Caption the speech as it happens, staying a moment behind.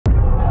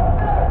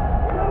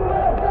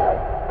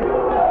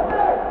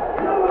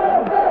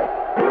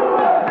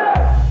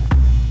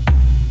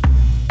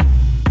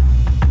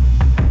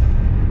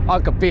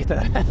hakkab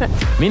pihta.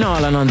 Mina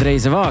olen Andrei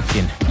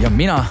Zevakin. Ja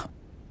mina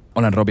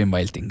olen Robin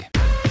Valting.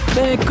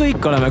 Me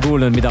kõik oleme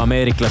kuulnud, mida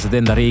ameeriklased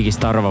enda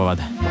riigist arvavad.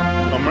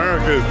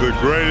 America is the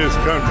greatest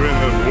country in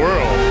the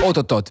world.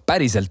 Oot,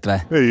 päriselt või?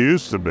 It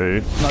used to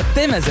be. No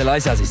teeme selle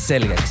asja siis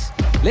selgeks.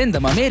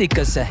 Lendame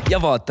Ameerikasse ja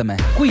vaatame,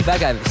 kui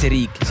vägev see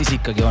riik siis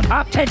ikkagi on.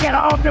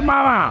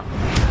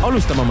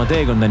 Alustame oma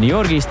teekonda New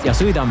Yorgist ja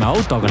sõidame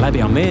autoga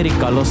läbi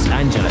Ameerika Los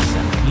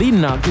Angelesse.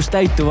 Linna, kus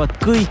täituvad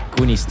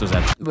kõik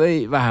unistused.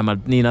 Või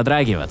vähemalt nii nad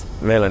räägivad.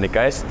 Meil on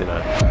ikka hästi, no.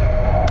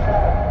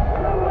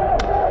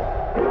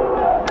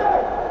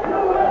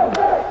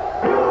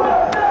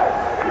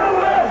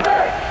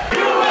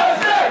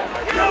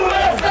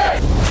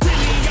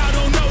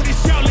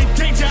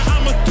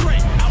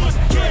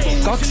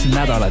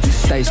 Nädalat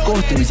täis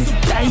kohtumisi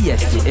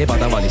täiesti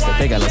ebatavaliste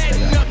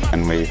tegelastega.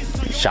 And we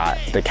shot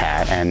the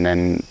cat and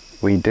then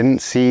we didn't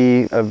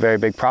see a very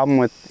big problem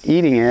with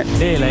eating it.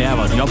 Teele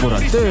jäävad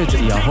jaburad tööd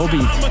ja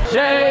hobid.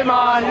 Shame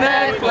on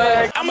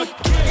Netflix!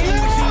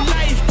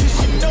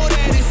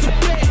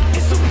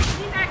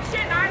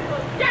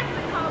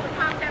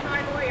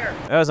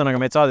 Ühesõnaga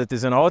meid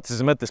saadeti sõna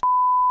otseses mõttes.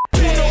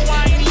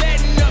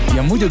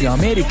 Ja muidugi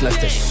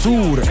ameeriklaste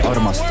suur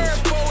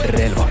armastus.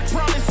 Relvad.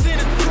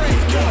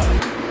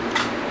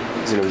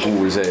 Siin on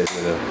kuul sees.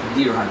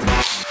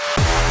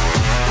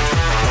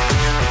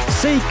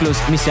 Seiklus,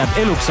 mis jääb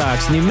eluks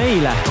ajaks nii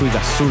meile kui ka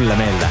sulle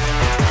meelde.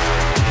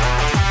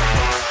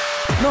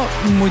 No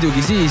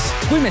muidugi siis,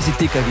 kui me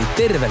siit ikkagi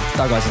tervelt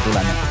tagasi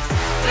tuleme.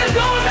 Let's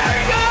go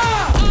America!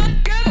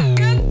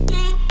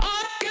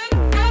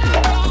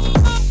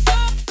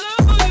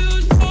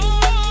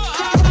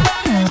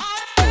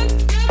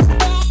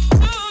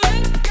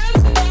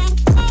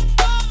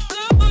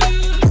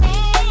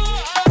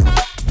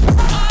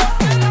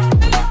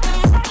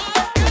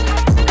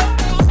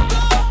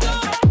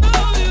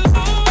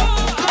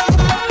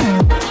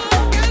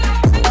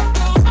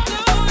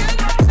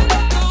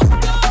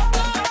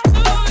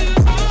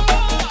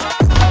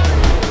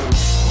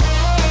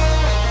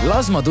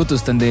 Las ma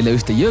tutvustan teile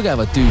ühte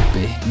Jõgeva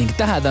tüüpi ning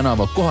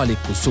Tähetänava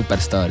kohalikku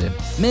superstaari.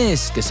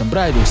 Mees, kes on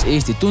praegu üks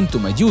Eesti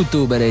tuntumaid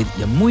YouTubereid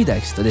ja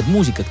muideks ta teeb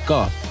muusikat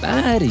ka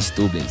päris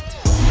tublilt.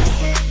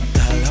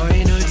 Tal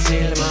hoinud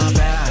silma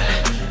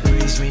peal,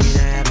 kuis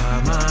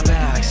minema ma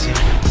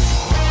peaksin.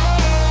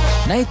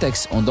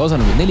 Näiteks on ta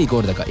osalenud 4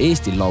 korda ka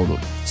Eesti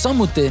laulul.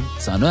 Samuti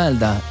saan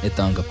öelda, et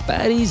ta on ka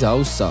päris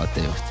aus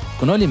saatejuht.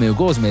 Kun olime ju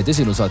koos meie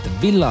tõsilusaate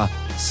Villa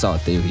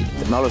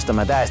saatejuhid. Me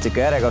alustame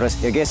tähestiku järjekorras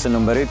ja kes on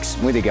number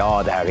 1? Muidugi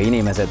A-tähega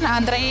inimesed.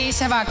 Andrei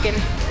Zevakin.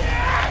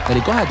 Ta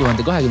oli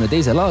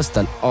 2022.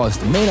 aastal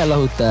aasta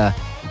meelelahutaja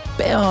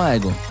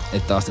peaaegu,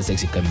 et aasta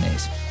seksikam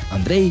mees.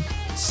 Andrei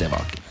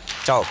Zevakin.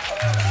 Ciao!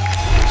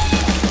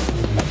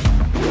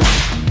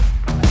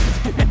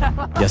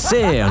 Ja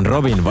see on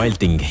Robin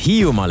Valting,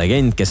 Hiiumaa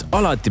legend, kes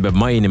alati peab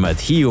mainima,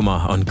 et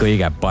Hiiumaa on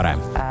kõige parem.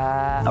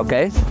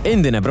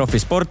 Endine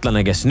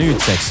profisportlane, kes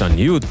nüüdseks on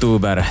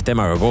YouTuber,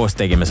 temaga koos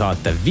tegime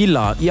saate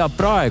Villa ja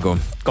praegu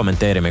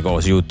kommenteerime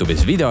koos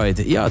YouTube'is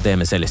videoid ja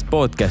teeme sellist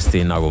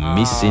podcasti nagu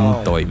Mis siin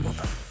toimub.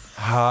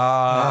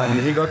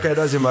 Nii kokku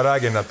edasi ma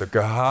räägin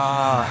natuke.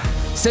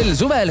 Sel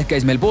suvel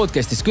käis meil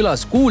podcastis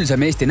külas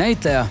kuulsam Eesti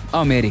näitleja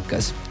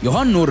Ameerikas.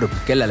 Johan Urb,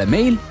 kellele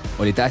meil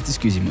oli tähtis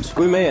küsimus.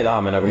 Kui meie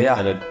tahame nagu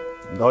minna nüüd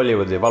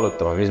Hollywoodi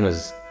valutama, mis me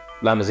siis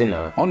läheme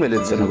sinna? On meil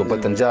üldse nagu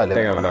potentsiaali?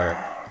 Tegema taga.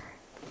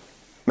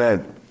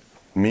 Mehed,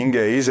 minge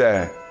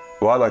ise,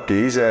 vaadake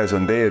ise, see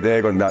on teie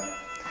teekond.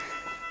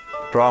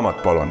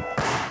 Raamat palun.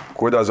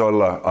 Kuidas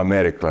olla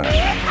ameeriklane?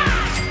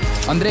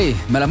 Andrei,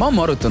 me oleme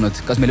ammu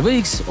arutanud, kas meil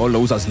võiks olla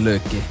USAs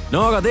lööki.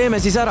 No aga teeme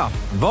siis ära.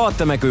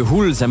 Vaatame, kui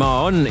hull see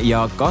maa on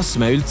ja kas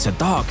me üldse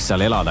tahaks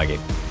seal eladagi.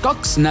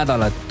 2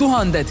 nädalat,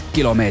 1000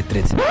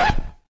 kilomeetrid.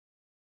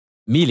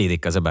 Miilid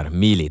ikka, sõber,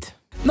 miilid.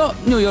 No,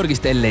 New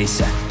Yorgist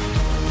LA-sse.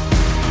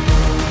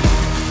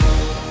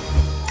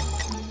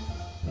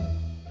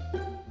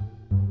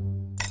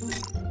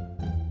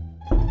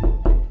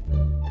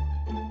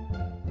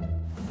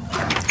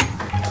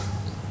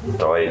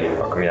 Davai,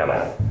 hakka minema.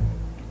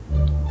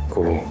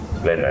 Kuhu?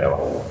 Lennajaama.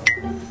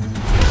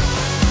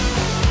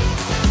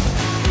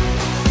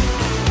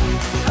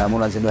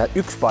 Mul on siin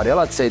üks paar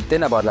jalatseid,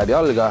 teine paar läbi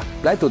jalga,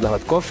 plätud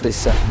lähevad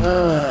kohvrisse.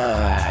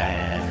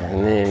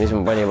 Nii, mis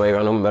mu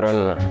panipaiga number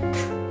on?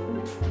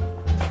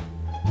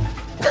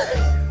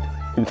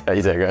 Mida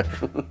ise ka?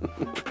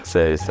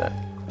 See vist see.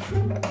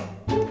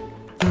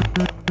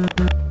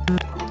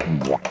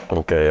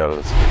 Okei,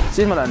 alles.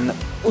 Siis ma olen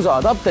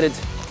USA adapterid.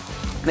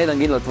 Neid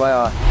on kindlalt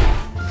vaja.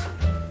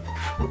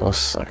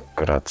 Ossa,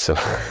 kurat seal.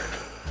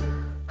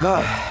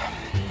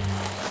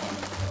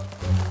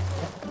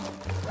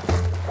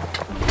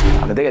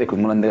 Aga tegelikult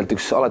mul on alati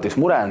üks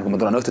mure, kui ma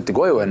tulen õhtuti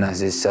koju enne,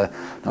 siis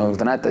nagu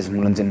te näete, siis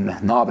mul on siin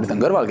naabrid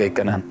on kõrval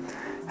kõikene.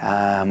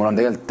 Mul on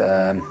tegelikult,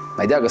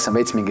 ma ei tea, kas on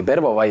veits mingi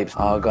pervo vibes,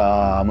 aga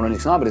mul on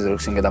üks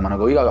naabritüdruk siin, keda ma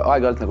nagu iga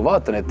aeg-ajalt nagu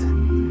vaatan, et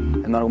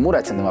ma nagu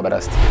muretsen tema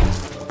pärast.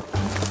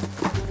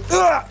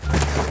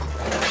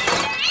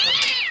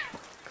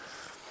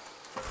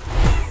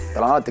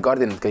 Tal on alati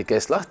kardinad kõik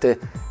eest lahti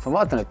ma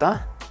vaatan, et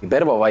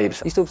Pervo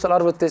Vibes istub seal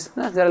arvutis,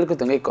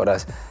 järelikult on kõik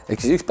korras.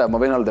 Ehk siis üks päev ma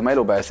võin olla tema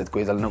elupäevast, et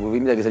kui tal nagu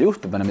midagi seal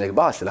juhtub ja midagi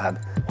pahasti läheb,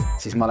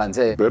 siis ma olen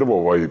see Pervo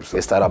Vibes,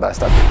 kes ta ära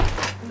päästab.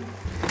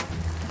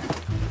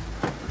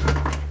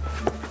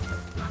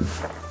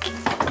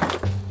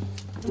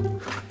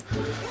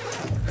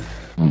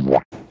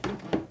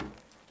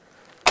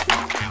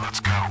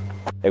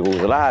 Ja kuhu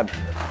see läheb?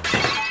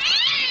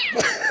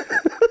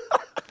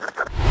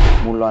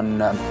 Mul on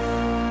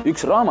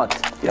üks raamat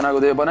ja nagu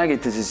te juba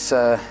nägite, siis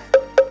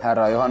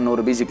härra Johan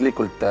Urb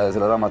isiklikult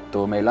selle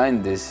raamatu meile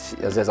andis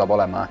ja see saab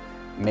olema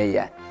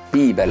meie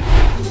piibel.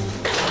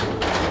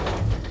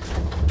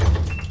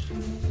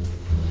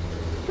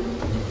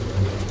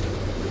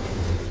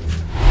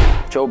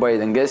 Joe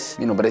Biden, kes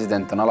minu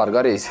president on Alar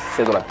Karis,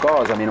 see tuleb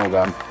kaasa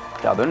minuga,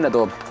 head õnne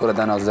toob suure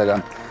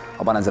tõenäosusega.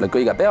 Ma panen selle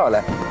kõige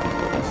peale.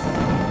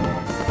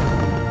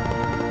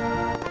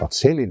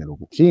 Selline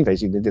lugu. Siin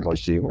presidendi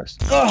lossi juures.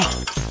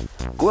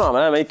 Kuna me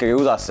läheme ikkagi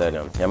USA-sse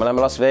ja me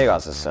läheme Las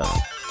Vegasesse.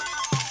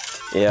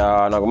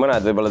 Ja nagu mõned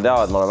võib-olla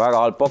teavad, ma olen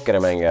väga halb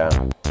pokkerimängija.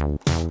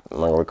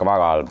 Nagu ikka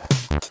väga halb.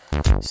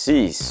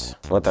 Siis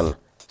võtan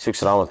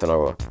sükse raamatu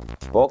nagu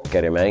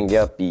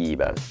pokkerimängija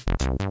piibel.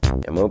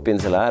 Ja ma õpin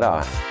selle ära.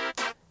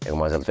 Ja kui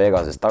ma sealt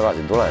Vegasest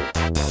tagasi tulen,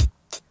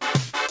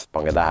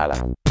 pange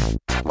tähele,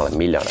 ma olen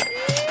miljonär.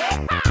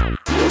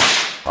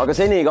 Aga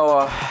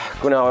senikaua,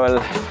 kuna veel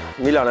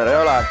miljonär ei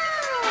ole,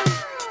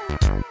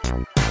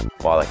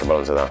 vaadake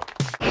palun seda.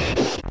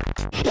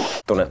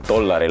 Tunned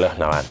dollari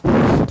lõhna või?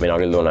 Mina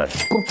küll tunnen.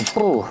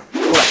 Tule,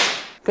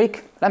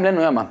 kõik, lähme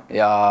lennujaama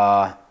ja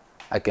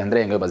äkki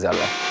Andrei on ka juba seal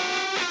või?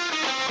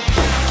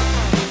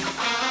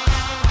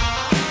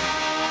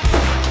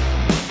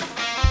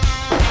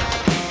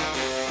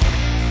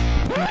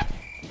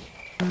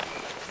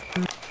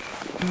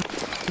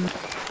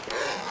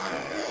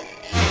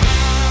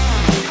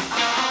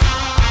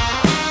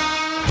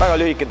 Väga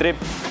lühike trip.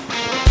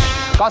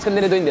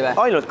 24 tundi või?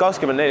 Ainult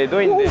 24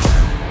 tundi.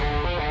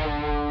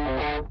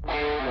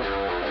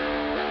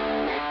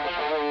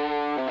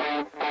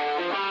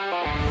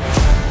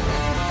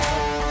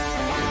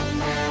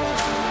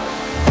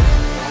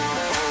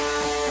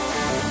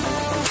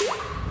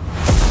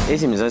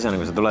 Esimese asjana,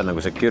 kui sa tuled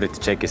nagu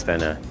security checkist on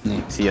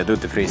siia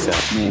duty free'sse.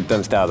 Mida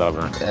mis teha tuleb?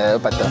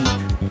 Õpeta.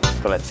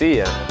 Tuled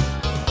siia.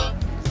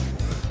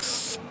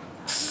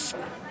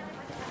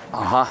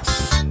 Ahah,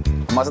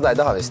 ma seda ei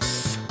taha vist.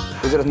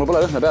 Kusjuures mul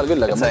pole lõhna peal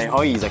küll, aga... Et sa ei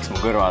haiseks mu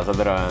kõrva, saad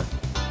ära...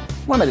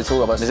 Mulle meeldib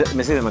suuga pass.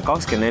 Me sõidame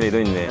 24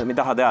 tundi. Me ei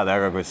taha teada,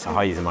 aga kuidas sa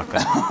haisema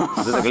hakkad.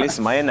 Seda ka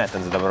lihtsalt ma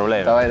ennetan seda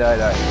probleemi. Davai.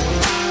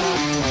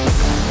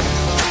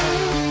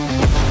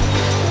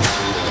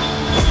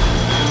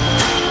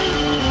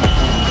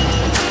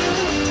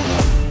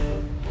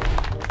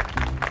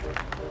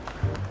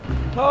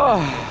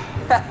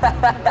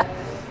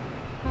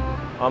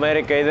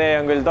 Ameerika idee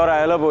on küll tore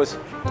ja lõbus,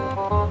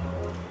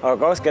 aga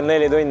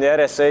 24 tundi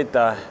järjest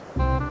sõita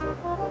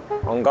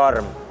on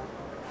karm.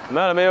 Me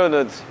oleme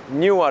jõudnud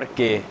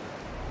Newarki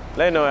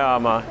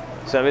lennujaama.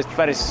 See on vist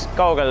päris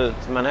kaugel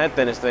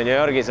Manhattanist või New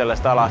Yorgi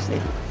sellest alast.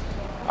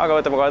 Aga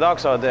võtame kohe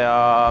taksod ja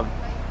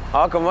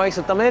hakkame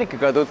vaikselt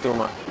Ameerikaga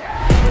tutvuma.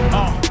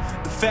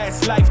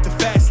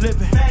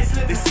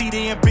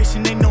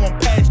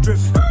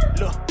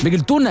 Me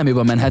küll tunneme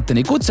juba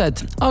Manhattani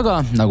kutset, aga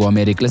nagu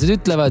ameeriklased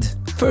ütlevad,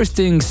 first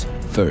things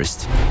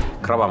first.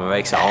 Krabame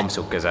väikse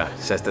ampsukese,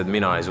 sest et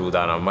mina ei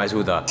suuda enam, ma ei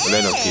suuda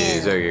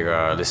lennuki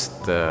söögiga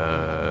lihtsalt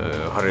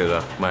harjuda.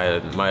 Ma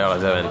ei ole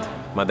see vend.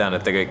 Ma tean,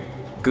 et te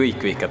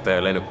kõik vihkate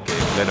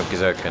lennuki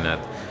sööke, nii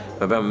et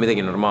me peame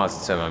midagi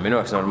normaalselt sööma.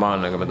 Minu jaoks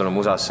normaalne, kui me tuleme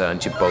USA-sse, on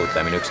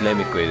Chipotle, minu üks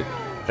lemmikuid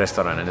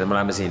restorane, nii et me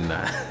läheme sinna.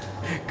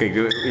 Kõik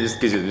üldiselt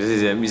küsivad,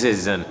 mis see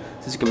siis on?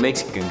 See on siuke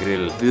Mexican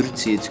grill,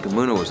 vürtsid, siuke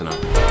mõnusena.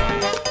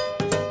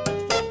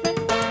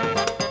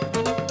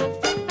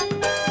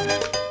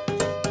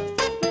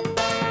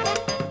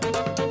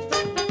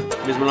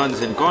 Mis mul on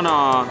siin? Kana,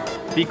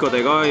 pico de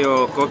gallo,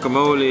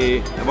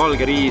 guacamole,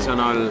 valge riis on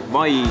all,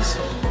 mais.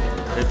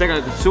 Et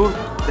tegelikult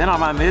suht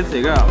enam-vähem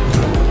healthy ka.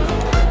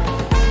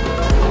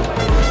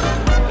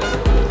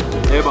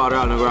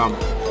 Ebareaalne ka.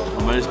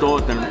 Ma lihtsalt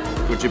ootan,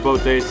 kui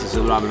Chipotle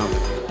Eestisse tuleb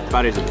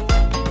päriselt.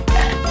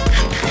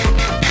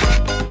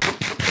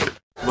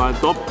 Ma olen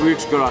top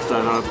 1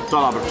 külastaja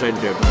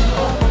 100%.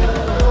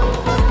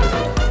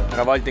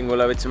 Aga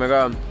Valtingule võtsime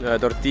ka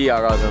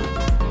tortilla kaasa.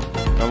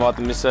 Ma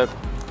vaatan, mis see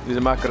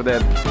mähkar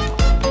teeb.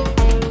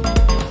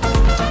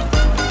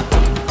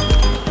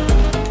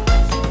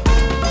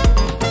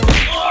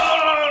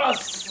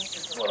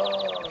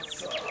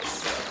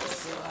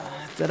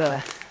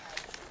 Tere!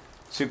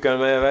 Sükkel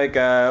on meie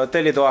väike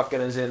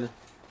hotellitoakene siin.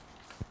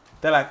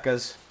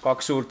 Telekas,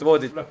 2 suurt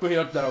voodit. Läheb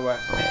põhialt ära kohe.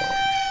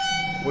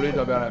 Mul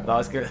hindab jääb.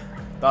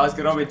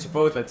 Tahaski Robin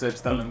Chipotlet sööb,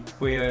 siis tal on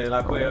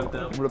läheb põhialt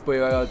ära. Mul läheb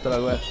põhialt ära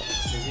kohe.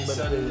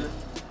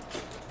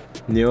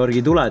 New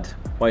Yorgi tuled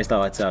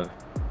paistavad seal.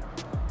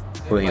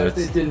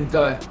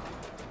 Põhimõtteliselt.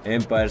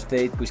 Empire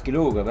State kuskil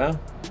huugab, jah?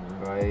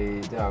 Aga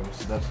ei tea, kus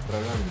see täpselt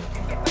praegu on.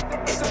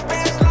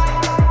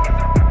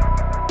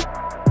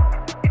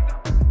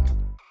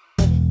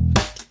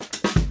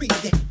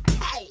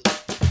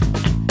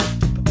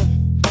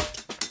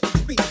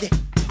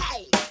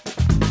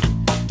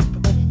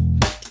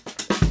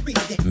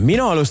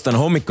 Mina alustan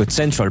hommikut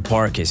Central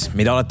Parkis,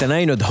 mida olete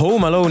näinud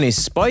Home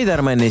Alone'is,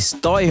 Spider-Manis,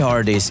 Die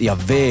Hardis ja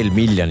veel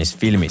miljonis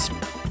filmis.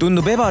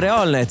 Tundub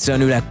ebareaalne, et see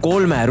on üle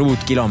 3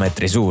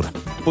 ruutkilomeetri suur.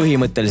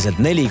 Põhimõtteliselt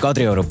 4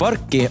 Kadrioru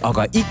parki,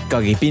 aga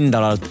ikkagi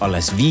pindalalt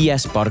alles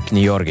 5. park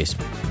New Yorgis.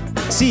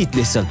 Siit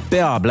lihtsalt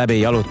peab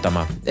läbi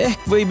jalutama,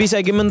 ehk võib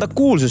isegi mõnda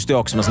kuulsust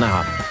jooksmas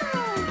näha.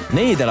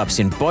 Neid elab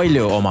siin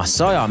palju oma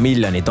 $100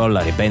 miljoni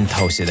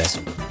penthousides.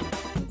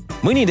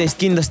 Mõni teist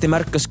kindlasti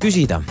märkas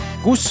küsida,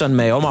 kus on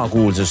meie oma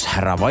kuulsus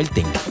härra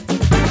Valting?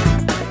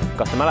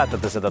 Kas te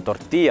mäletate seda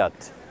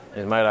tortillat,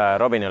 mis ma üle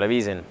Robinile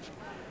viisin?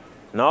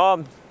 No,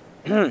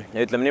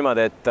 ütleme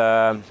niimoodi, et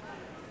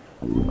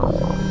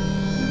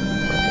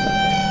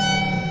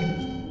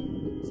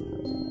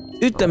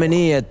ütleme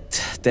nii,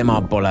 et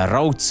tema pole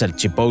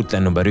raudselt Chipotle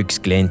number 1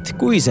 klient,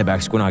 kui see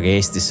peaks kunagi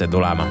Eestisse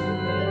tulema.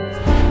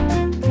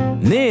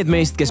 Need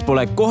meist, kes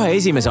pole kohe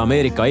esimese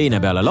Ameerika eine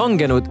peale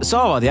langenud,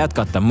 saavad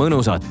jätkata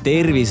mõnusa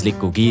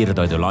tervisliku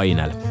kiirtoidu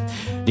lainel.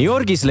 New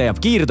Yorgis leiab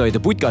kiirtoidu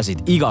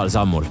putkasid igal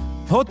sammul.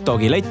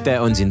 Hotdogi lette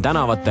on siin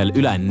tänavatel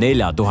üle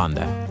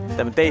 4000.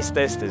 Teeme teist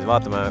testi, siis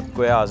vaatame,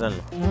 kui hea see on.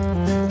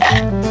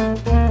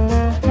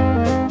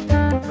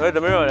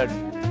 Ütleme niimoodi, et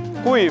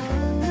kuiv,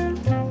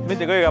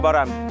 mitte kõige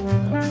parem,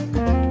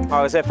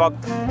 aga see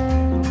fakt,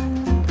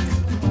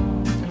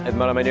 et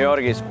me oleme New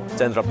Yorgis,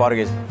 Central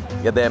Parkis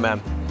ja teeme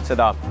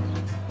seda,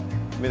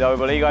 mida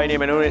võib-olla iga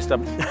inimene unistab,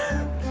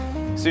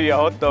 süüa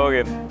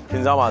hotdogi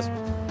siin samas,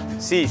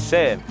 siis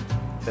see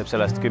teeb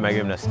sellest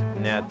 10-10.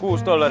 Nii et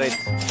 $6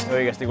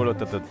 õigesti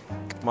kulutatud.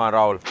 Ma olen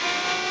rahul.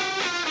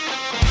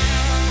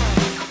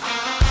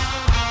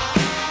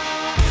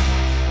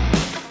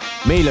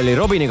 Meil oli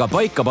Robiniga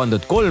paika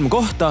pandud 3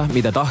 kohta,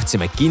 mida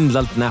tahtsime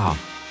kindlalt näha.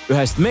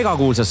 Ühest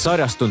megakuulsast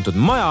sarjast tuntud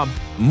maja,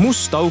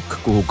 must auk,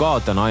 kuhu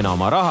kaotan aina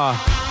oma raha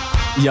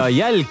ja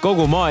jälg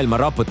kogu maailma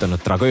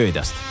raputanud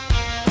tragöödiast.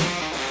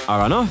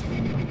 Aga noh.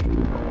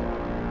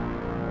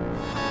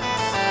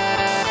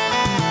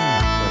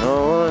 No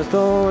one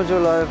told your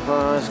life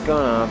was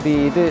gonna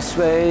be this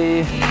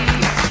way.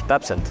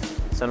 Täpselt.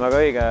 See on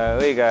väga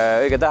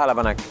õige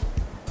tähelepanek.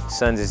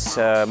 See on siis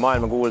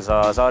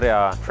maailmakuulsa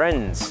sarja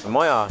Friends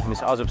maja,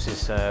 mis asub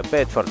siis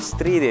Bedford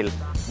Streetil.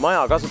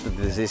 Maja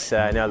kasutati siis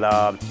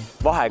nii-öelda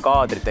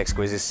vahekaadriteks,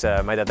 kui siis,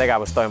 ma ei tea,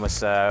 tegevus toimus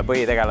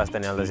põhitegelaste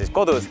nii-öelda siis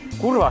kodus.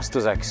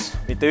 Kurvastuseks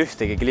mitte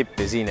ühtegi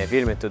klippi siin ei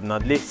filmitud,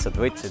 nad lihtsalt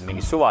võtsid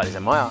mingi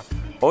suvalise maja,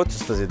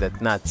 otsustasid,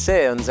 et näed,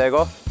 see on see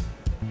koht.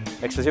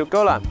 Eks ta siuke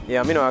ole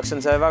ja minu jaoks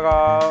on see väga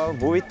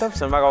huvitav,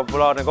 see on väga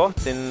populaarne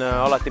koht, siin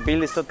alati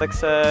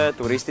pildistatakse,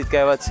 turistid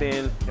käivad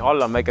siin,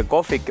 all on väike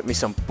kohvik,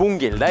 mis on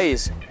pungil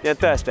täis, nii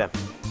et tõesti,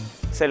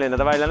 selline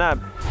ta välja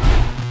näeb.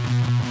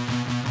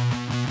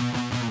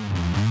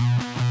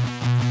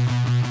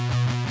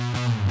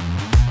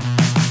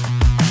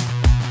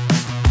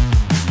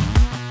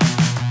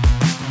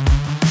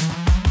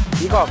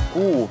 Iga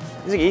kuu,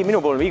 isegi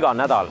minu puhul iga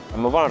nädal,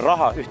 ma panen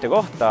raha ühte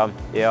kohta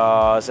ja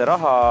see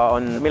raha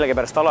on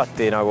millegipärast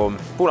alati nagu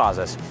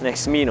punases, ehk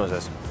siis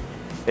miinuses.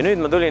 Ja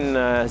nüüd ma tulin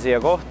siia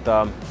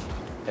kohta,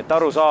 et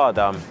aru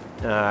saada,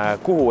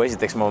 kuhu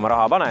esiteks ma oma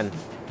raha panen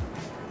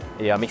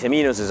ja miks see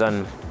miinuses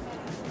on.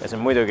 Ja see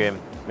on muidugi,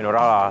 minu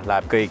raha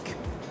läheb kõik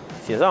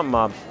siia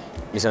samma,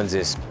 mis on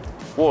siis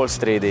Wall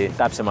Streeti,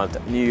 täpsemalt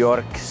New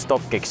York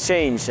Stock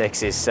Exchange, ehk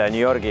siis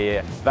New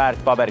Yorgi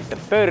väärtpaberite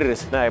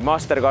börs.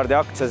 Mastercardi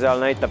aktsia seal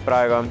näitab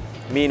praegu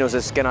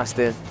miinuses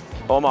kenasti.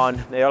 Oma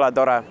on, ei ole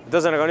tore.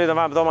 Tõsõnaga nüüd on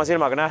vähemalt oma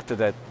silmaga nähtud,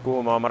 et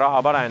kuhu ma oma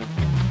raha panen.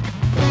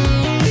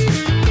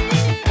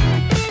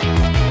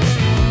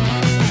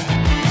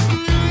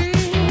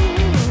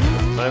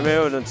 Me oleme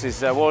jõudnud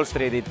siis Wall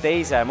Streeti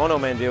teise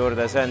monumendi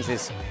juurde. See on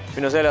siis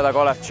minu selja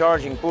taga olev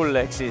Charging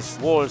Bull, ehk siis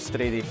Wall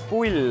Streeti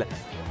pull.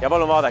 Ja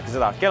palun vaadake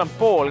seda, kell on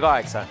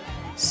 7:30.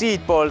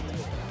 Siit poolt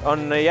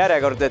on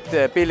järjekord, et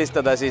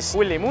pildistada siis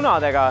pulli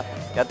munadega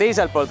ja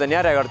teiselt poolt on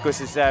järjekord, kus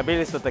siis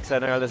pildistatakse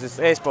siis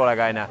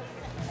eespoolega.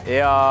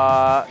 Ja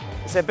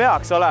see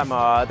peaks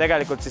olema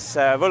tegelikult siis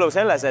võlu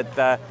selles, et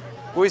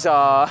kui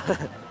sa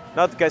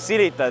natuke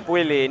silitad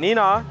pulli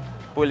nina,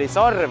 pulli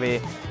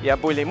sarvi ja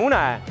pulli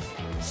mune,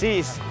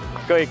 siis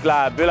kõik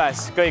läheb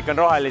üles, kõik on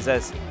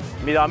rohelises,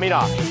 mida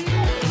mina.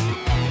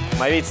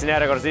 Ma ei viitsin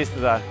järjekorras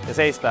istuda ja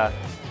seista.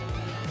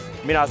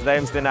 Mina seda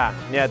ilmselt ei näe,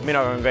 nii et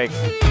minuga on kõik.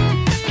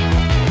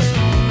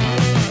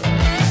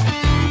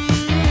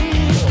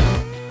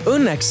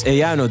 Õnneks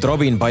ei jäänud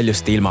Robin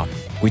paljust ilma.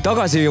 Kui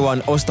tagasi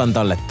jõuan, ostan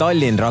talle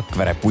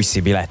Tallinn-Rakvere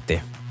bussipileti.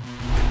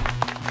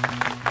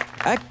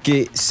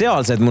 Äkki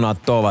sealsed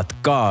munad toovad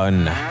ka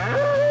õnne.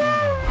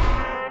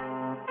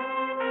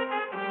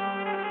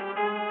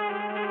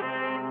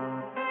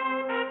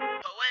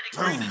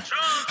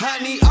 I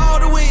need all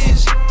the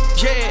wins,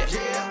 yeah.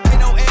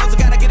 Ain't no L's,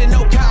 I gotta get a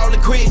no call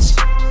and quits.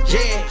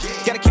 Yeah,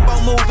 gotta keep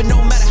on moving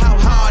no matter how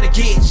hard it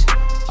gets.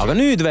 Aga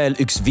nüüd veel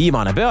üks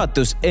viimane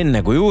peatus,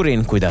 enne kui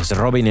uurin, kuidas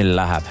Robinil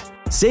läheb.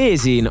 See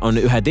siin on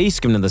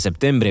 11.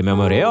 septembri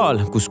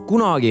memoriaal, kus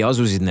kunagi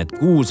asusid need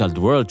kuulsalt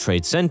World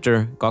Trade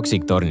Center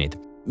kaksiktornid.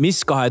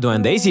 mis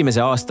 2001.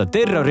 aasta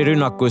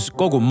terrorirünnakus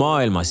kogu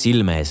maailma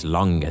silme ees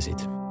langesid.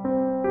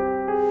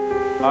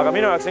 Aga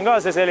minu jaoks on ka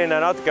see selline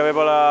natuke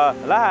võib-olla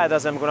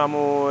lähedasem, kuna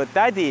mu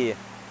tädi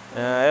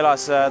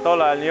elas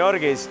tol ajal New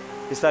Yorgis,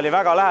 siis ta oli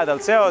väga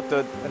lähedalt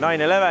seotud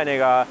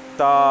 9/11-iga.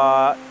 Ta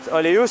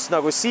oli just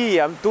nagu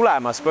siia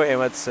tulemas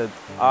põhimõtteliselt,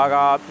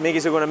 aga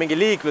mingi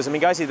liiklus,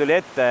 mingi asi tuli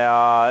ette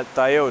ja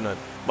ta ei jõudnud.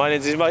 Ma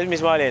olin siis,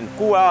 mis ma olin?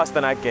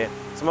 6-aastane äkki.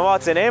 Siis ma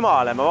vaatasin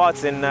emale, ma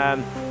vaatasin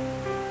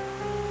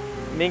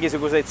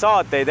mingisuguseid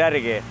saateid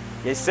järgi ja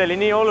siis see oli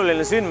nii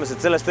oluline sündmus,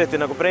 et sellest tehti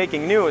nagu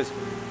breaking news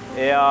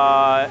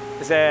ja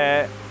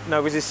see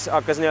nagu siis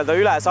hakkas nii-öelda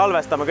üle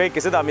salvestama kõike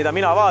seda, mida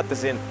mina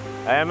vaatasin.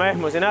 Ja ma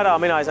ehmusin ära,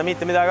 mina ei saa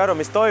mitte midagi aru,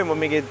 mis toimub,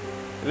 mingi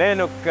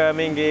lennuk,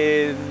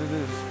 mingi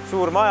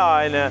suur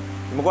maja.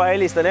 Ma kohe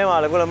helistan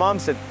emale, kuule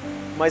mamps, et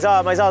ma ei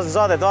saa seda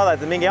saadet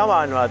vaadata, mingi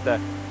jama on, vaata.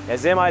 Ja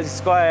siis ema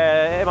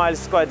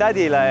helistas kohe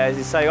tädile ja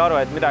siis sai aru,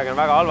 et midagi on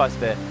väga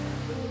halvasti.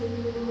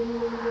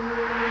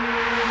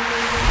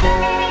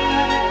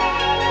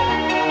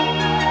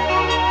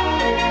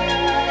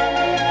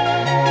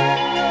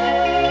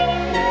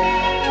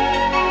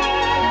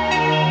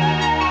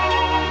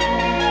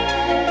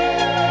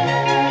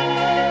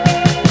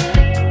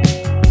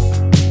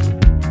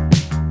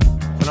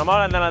 Ma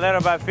olen täna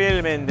terve päev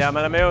filminud ja me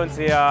oleme jõudnud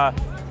siia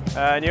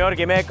New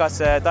Yorgi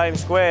meekasse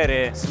Times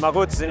Square'i. Siis ma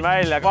kutsusin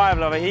välja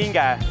kaevlava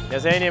hinge ja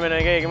see inimene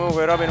on keegi muu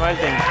kui Robin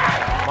Valting.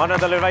 Ma annan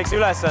talle väikse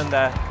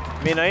ülesande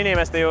minna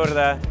inimeste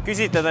juurde,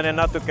 küsitleda neid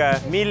natuke,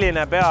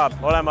 milline peab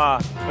olema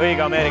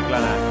õige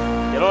ameeriklane.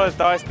 Ja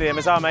loodetavasti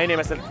me saame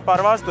inimestelt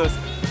paar vastust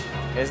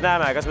ja siis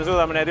näeme, kas me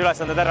suudame neid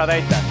ülesanded ära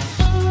täita.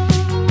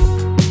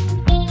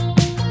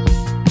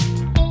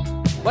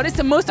 What is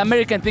the most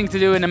American thing to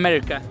do in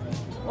America?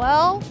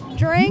 Well,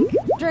 drink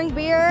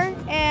beer,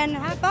 and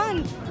have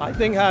fun. I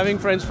think having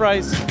French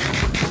fries.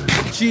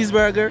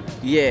 Cheeseburger.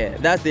 Yeah,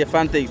 that's their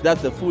fun things.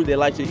 That's the food they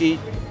like to eat.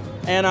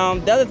 And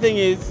the other thing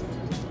is,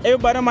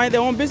 everybody mind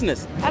their own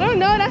business. I don't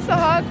know, that's a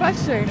hard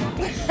question.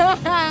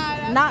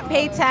 Not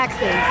pay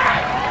taxes.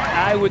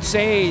 I would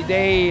say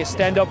they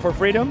stand up for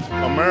freedom.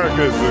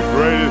 America is the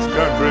greatest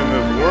country in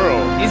this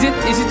world. Is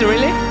it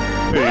really?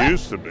 It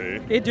used to be.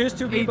 It used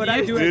to be, but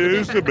I do it. It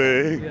used to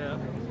be. Yeah.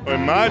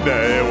 In my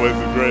day, it was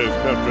the greatest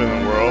country in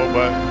the world,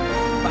 but...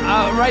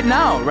 right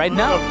now. The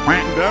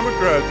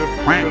Democrats have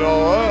f***ed it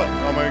all up.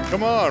 I mean,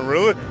 come on,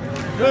 really?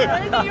 We're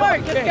in New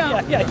York, let's go.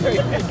 Yeah.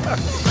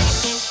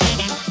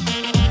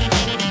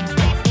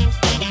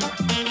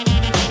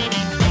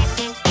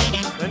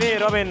 No nii,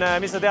 Robin,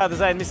 mis sa teada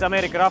said, mis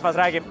Ameerika rahvas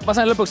räägib? Ma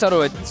sain lõpuks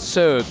aru, et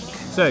söök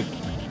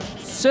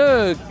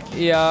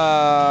ja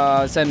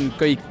see on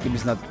kõik,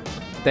 mis nad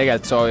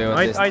tegelikult soovivad.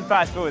 Ainult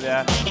fast food,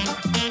 jah?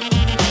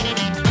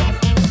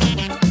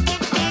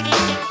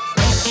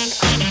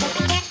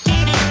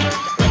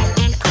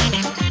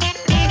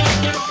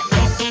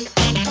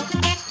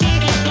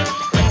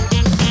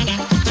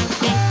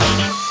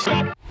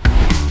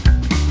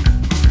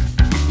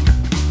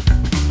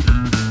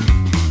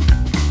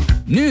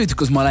 Nüüd,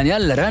 kus ma olen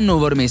jälle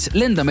rännuvormis,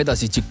 lendame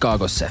edasi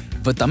Chicagosse.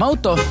 Võtame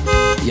auto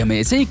ja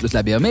meie seiklus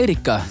läbi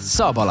Ameerika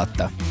saab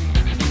alata.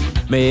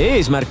 Meie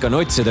eesmärk on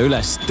otsida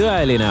üles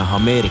tõeline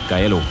Ameerika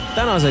elu.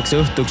 Tänaseks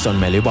õhtuks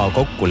on meil juba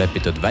kokku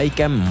lepitud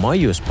väike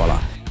maiuspala.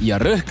 Ja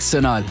rõhk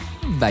sõnal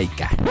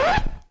väike.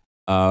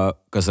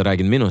 Kas sa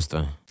räägid minust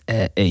või?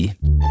 Ei.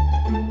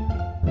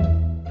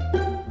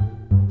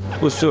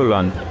 Kus sul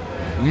on?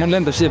 Mul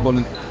lendab see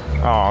pool.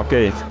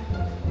 Okei.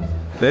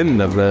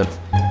 Lendab veel.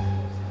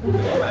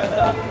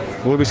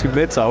 Mul kuskil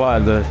metsa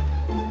vahel.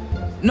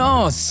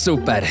 No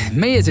super,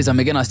 meie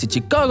seisame kenasti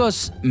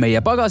Chicagos,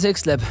 meie pagas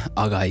eksleb,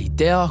 aga ei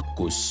tea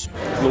kus.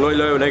 Mul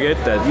loll öö nägi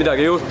ette, et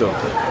midagi ei juhtu.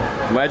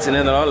 Ma jätsin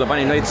endale alla,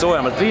 panin neid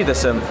soojamalt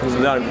riidesse, ma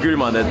tean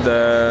külmad, et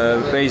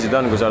reisid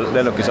on, kui sa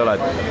lennukis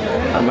oled.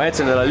 Ma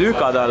jätsin endale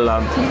lükad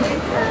alla,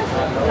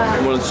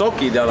 mul on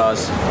sokid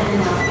jalas.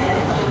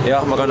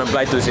 Jah, ma kannan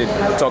plätusid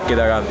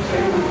sokkidega.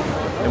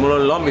 Ja mul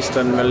on lambist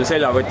on veel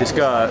seljakotis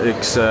ka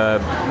üks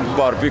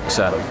paar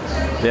pükse.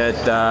 Nii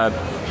et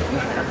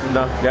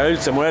ja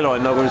üldse mu elu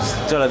on nagu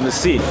selles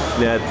mõttes siin.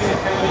 Nii et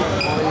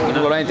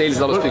mul on ainult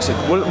eilsed aluspüksid.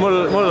 Mul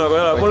nagu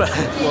ei ole,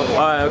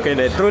 okei,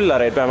 neid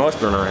trullareid peame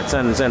ostma, et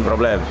see on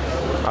probleem.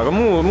 Aga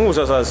muus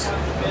osas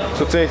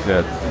suht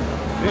safe.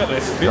 Aga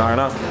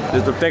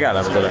see tuleb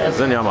tegelema,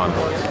 see on jama.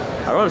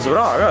 Aga on sul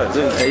raha ka?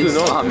 Ei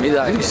saa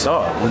midagi. Ei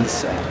saa.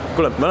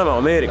 Kuule, me oleme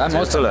Ameerikas.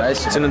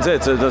 Siin on see,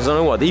 et sa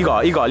nõuad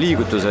iga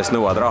liigutusest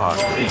nõuad raha.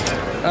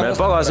 Meil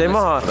pagas ei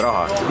maha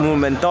raha. Mu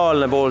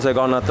mentaalne pool sai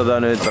kannatada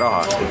nüüd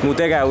raha. Mu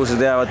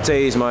tegevused jäävad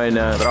seisma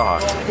raha.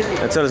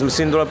 Et selles mõttes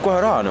siin tuleb kohe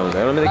raha nõuda.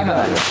 Ei ole midagi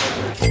näha.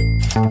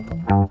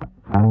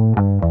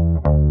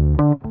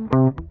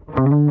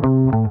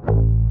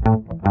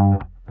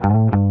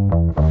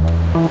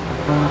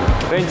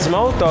 Rentsime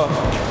auto.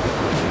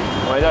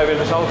 Ma ei tea küll,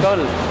 mis auto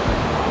on.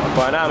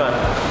 Kohe näeme.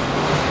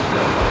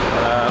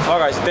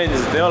 Pagasid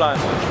endiselt ei ole.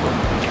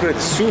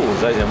 Kuradi suur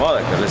see asi on,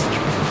 vaadake,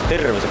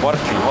 terve see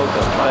parking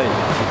autos täis.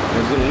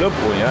 Nüüd tuli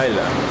lõpuni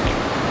välja.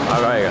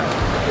 Aga õige.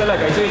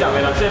 Sellega ei sõida,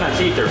 meil on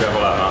seven-seater peab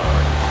olema.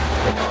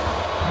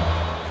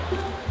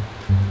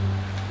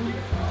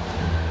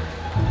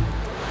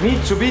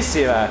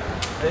 Mitsubishi või?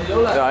 Ei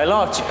ole. I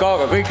love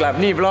Chicago, kõik läheb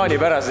nii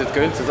plaanipäraselt,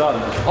 kui üldse saada.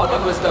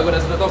 Vaatame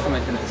seda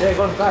dokumenti nüüd.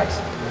 C38.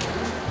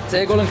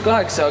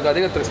 C38, aga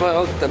tegelikult oleks vaja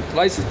vaadata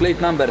license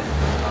plate number.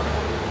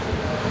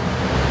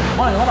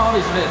 Ma olen vana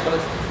avis mees, ta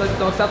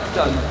oleks täpselt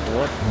teadnud.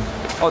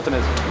 Oota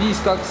nüüd.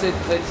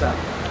 5277.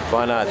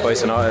 Kohe näed,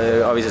 poiss on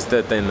avises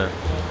tööd teinud.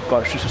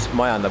 Kohe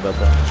majandab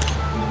õpe.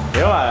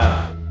 Ei ole jah?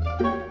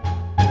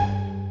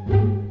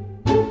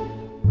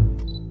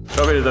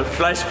 Robinil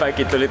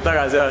flashbackid tulid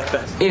tagasi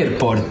vaata.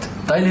 Airport,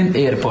 Tallinn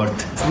Airport.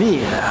 Nii,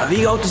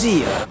 viige auto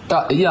siia.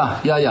 Ja.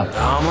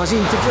 Ma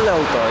siin teeb selle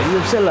auto,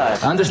 teeb selle.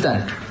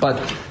 Understand,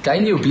 but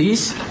can you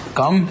please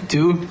come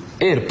to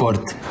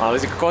airport?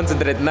 Aga siuke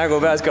kontsentreerid nägu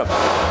peas ka.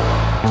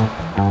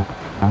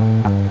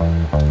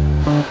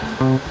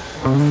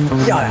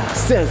 Ja,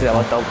 see on see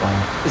vaata auto.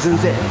 See on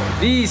see.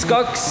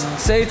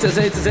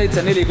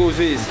 5277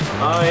 465.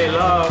 I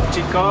love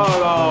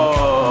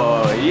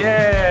Chicago.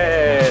 Yeah!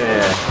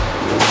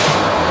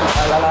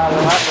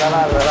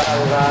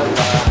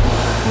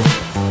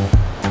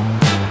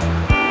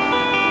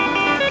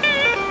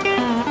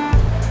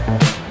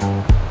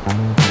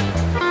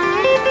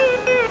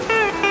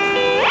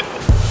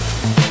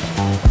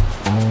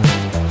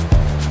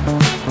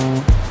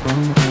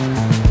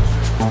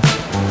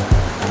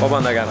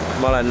 Vabandage,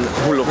 ma olen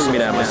hulluks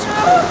minemas.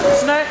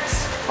 Snacks?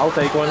 I'll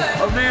take one.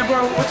 Oh man,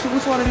 bro,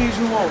 which one of these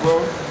you want, bro?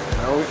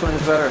 Which one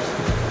is better?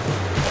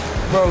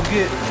 Bro,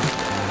 get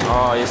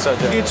Oh, you're so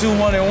good. you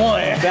one and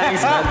one.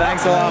 Thanks, man.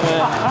 Thanks a lot, man.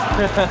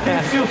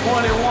 Get you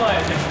one and one.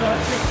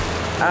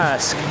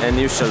 Ask and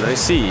you shall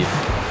receive.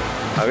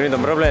 Aga nüüd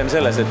on probleem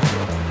selles, et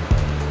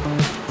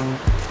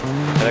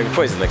kõik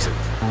poisid läksid.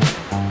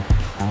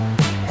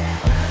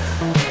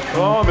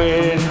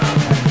 Robin!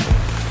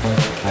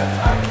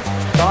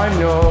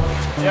 Tanju!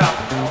 Jah.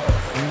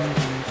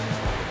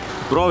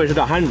 Proovi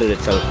seda handlerit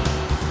seal.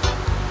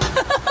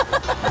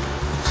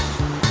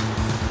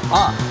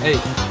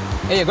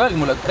 Ei, aga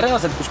öelge mulle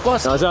reaalselt, kus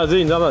kohas... No seal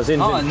siin sama,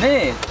 siin.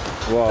 Need.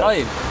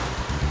 Drive.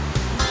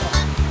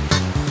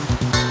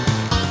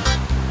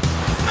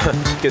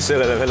 Kes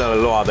sellele venele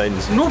load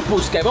andis?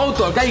 Nupus käib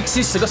autol käik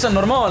sisse, kas see on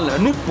normaalne?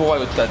 Nuppu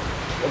vajutad.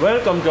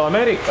 Welcome to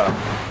America.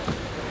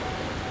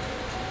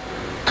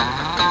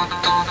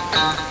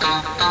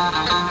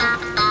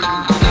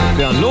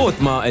 Pean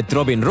lootma, et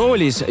Robin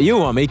roolis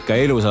jõuame ikka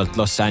elusalt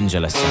Los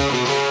Angelesse.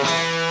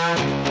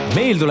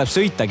 Meil tuleb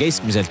sõita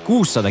keskmiselt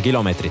 600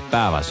 kilomeetrit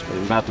päevas.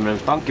 Mäletame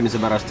tankimise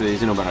pärast või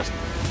sinu pärast?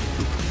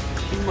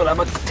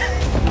 Mõlemad.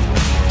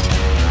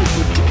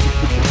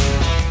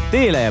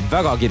 Teele jääb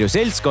väga kirju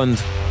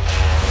seltskond.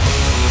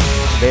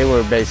 They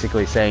were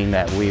basically saying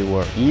that we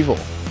were evil.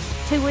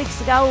 2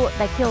 weeks ago,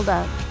 they killed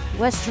a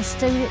Western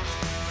student.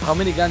 How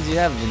many guns you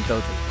have in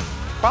total?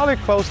 Probably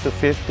close to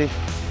 50.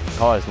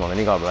 Tavaliselt ma olen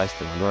igal pool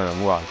hästi, ma tunnen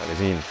mujalt, aga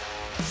siin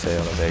see ei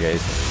ole see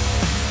case.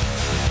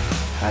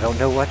 I don't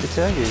know what to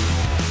tell you.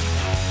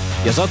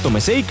 Ja satume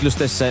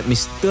seiklustesse,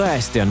 mis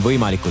tõesti on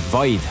võimalikud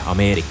vaid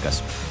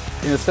Ameerikas.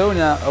 In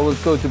Estonia, I will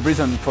go to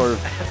prison for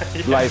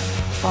life.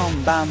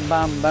 Bam, bam,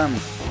 bam, bam.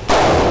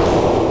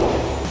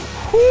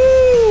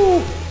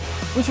 Woo!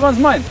 Which one's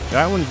mine?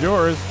 That one's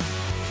yours.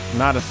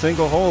 Not a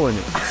single hole in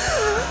it.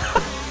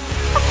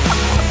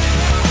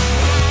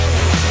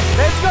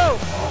 Let's go!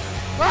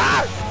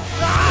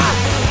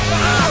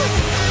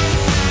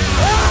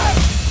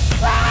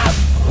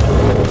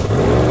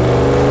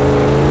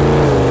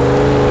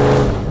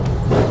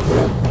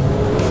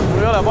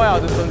 Mul ei ole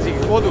vajadust on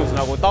siin kodus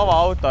nagu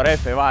tavaauto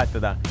rehvi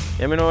vahetada.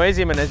 Ja minu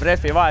esimene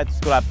rehvi vahetus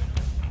tuleb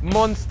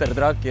Monster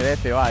Trucki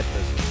rehvi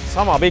vahetus.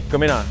 Sama pikk kui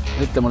mina.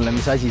 Ütle mulle,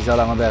 mis asi see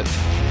olema peaks.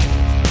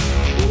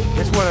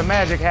 This is where the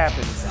magic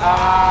happens. I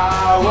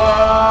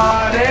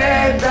want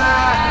it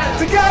back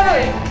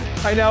together.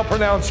 I now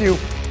pronounce you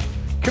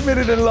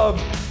committed in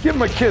love. Give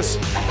him a kiss.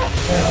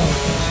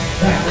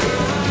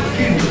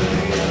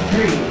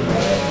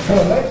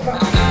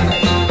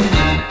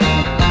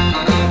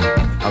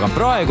 Aga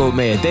praegu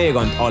meie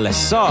teekond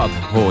alles saab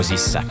hoo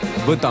sisse.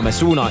 Võtame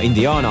suuna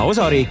Indiana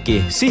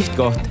osariiki,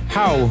 sihtkoht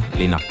Howe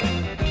linnake.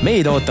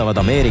 Meid ootavad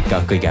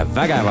Ameerika kõige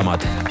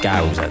vägevamad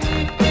käused.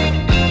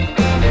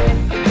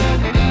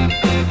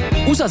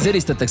 USAs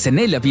eristatakse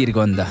 4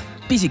 piirkonda.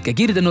 Pisike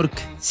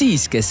kirdenurk,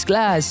 siis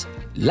kesklääs,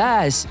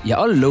 lääs ja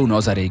all lõuna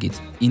osariigid.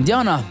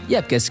 Indiana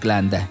jääb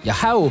keskläände ja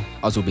Howe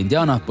asub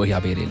Indiana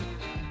põhjapiiril.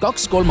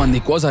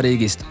 2/3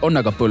 osariigist on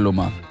aga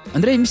põllumaa.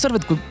 Andrei, mis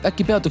arvad, kui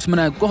äkki peatuks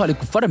mõne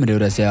kohaliku farmeri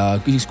juures ja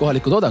küsiks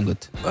kohalikku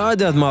toodangut?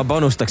 Tead, ma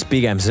panustaks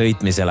pigem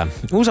sõitmisele.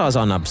 USAs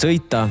annab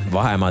sõita,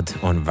 vahemad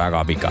on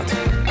väga pikad.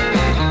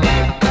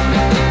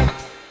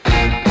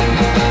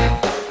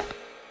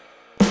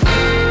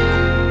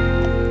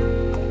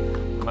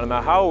 Me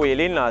oleme Howe'i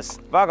linnas,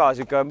 väga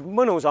süke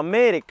mõnus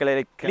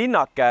ameerikalik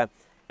linnake.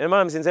 Ja me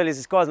oleme siin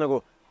sellises kohas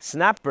nagu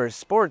Snappers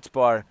Sports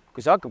Bar,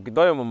 kus hakkabki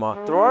toimuma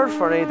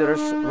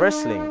Dwarfanators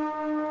Wrestling.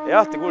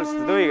 Jah, te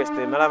kuulsite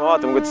õigesti, me läheme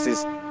vaatama, kuidas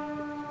siis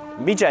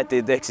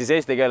midgetid ehk siis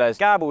eesti keeles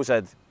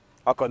kääbused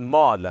hakkavad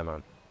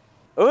maadlema.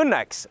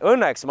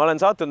 Õnneks ma olen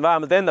sattunud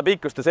vähemalt enda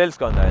pikkuste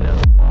seltskonda.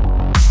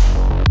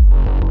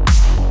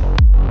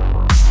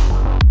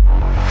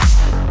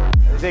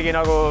 isegi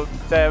nagu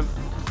see,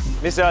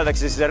 mis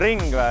öeldakse siis, see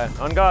ring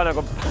on ka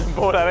nagu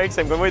poole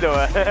väiksem kui muidu.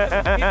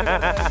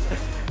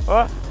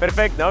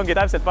 Perfektne, ongi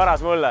täpselt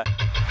paras mulle.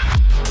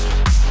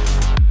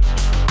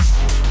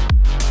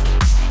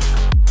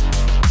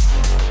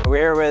 We're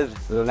here with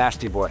the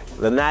nasty boy.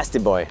 The nasty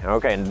boy.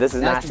 Okay, and this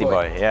is nasty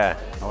boy. Yeah.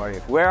 How are you?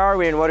 Where are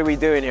we and what are we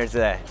doing here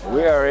today?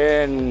 We are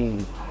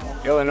in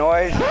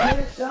Illinois.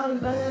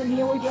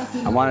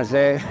 I want to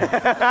say.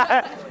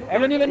 I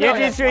don't even know.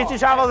 You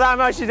travel that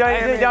much, you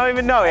don't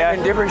even know, yeah?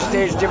 In different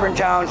states, different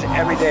towns,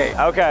 every day.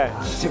 Okay.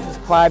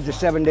 5 to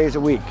 7 days a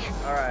week.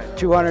 All right.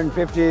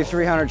 250,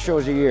 300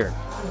 shows a year.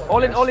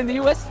 All in the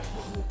US?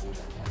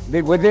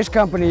 With this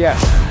company, yes.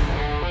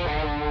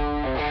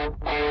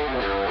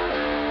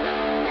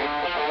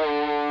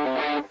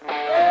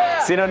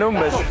 Siin on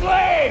umbes.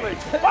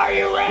 Are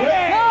you ready?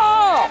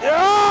 No!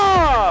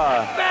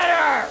 Yeah!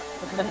 Better!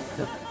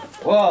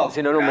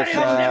 Siin on umbes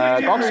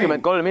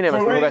 23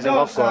 inimest, ma lugesin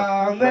kokku.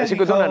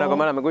 Siuke tunne, nagu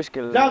me oleme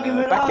kuskil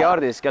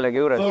backyardis kellegi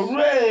juures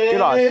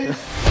külas.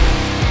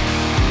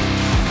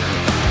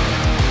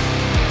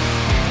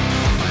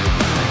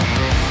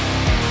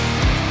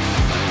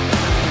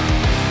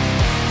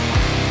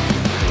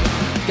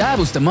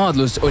 Kääbuste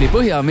maadlus oli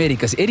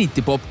Põhja-Ameerikas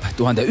eriti popp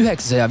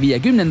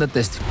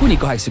 1950-ndatest kuni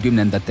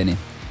 80-ndateni.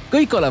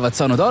 Kõik olevat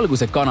saanud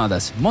alguse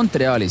Kanadas,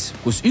 Montrealis,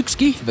 kus üks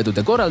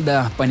kihlvedude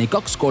korraldaja pani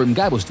 2-3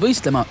 kääbust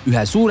võistlema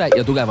ühe suure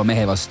ja tugeva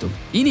mehe vastu.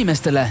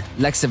 Inimestele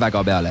läks see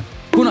väga peale.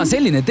 Kuna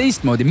selline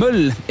teistmoodi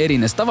möll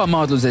erines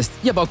tavamaadlusest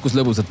ja pakkus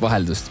lõbusat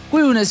vaheldust,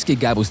 kujuneski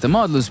kääbuste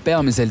maadlus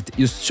peamiselt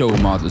just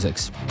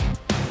show-maadluseks.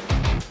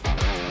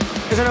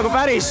 See on nagu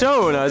päris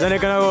show, no. See on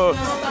ikka nagu...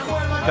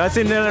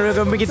 siin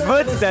on mingid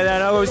võtted ja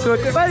nagu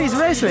päris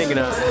wrestling,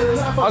 no.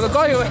 Aga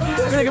kahju,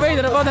 kuidagi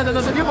veidana vaadata, et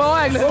nad on juba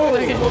aeglased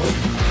kuidagi.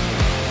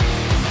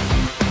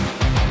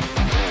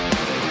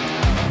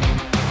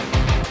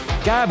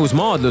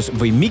 Kääbusmaadlus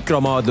või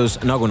mikromaadlus,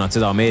 nagu nad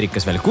seda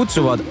Ameerikas veel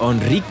kutsuvad, on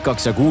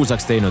rikkaks ja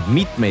kuulsaks teinud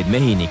mitmeid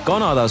mehi nii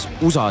Kanadas,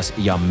 USAs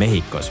ja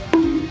Mehhikos.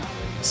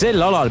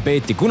 Sel alal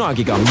peeti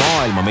kunagi ka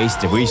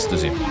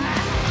maailmameistrivõistlusi.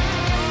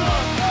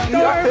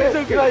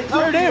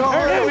 Hurt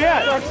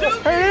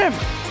him!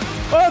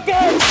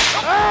 Okay!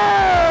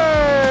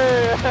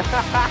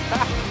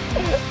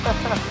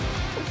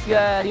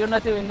 You're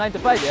not doing 9 to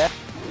 5, yeah?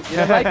 You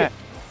don't like it?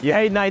 You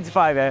hate 9 to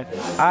 5, eh?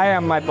 I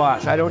am my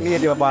boss. I don't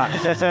need a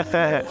boss.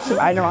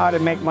 I know how to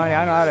make money.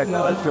 I know how to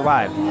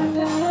survive.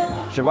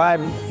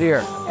 Survive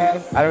here.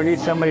 I don't need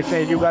somebody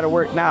saying, you got to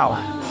work now.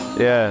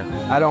 Yeah.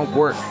 I don't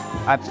work.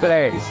 I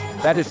play.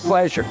 That is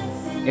pleasure.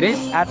 It is?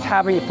 That's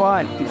having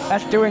fun.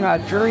 That's doing a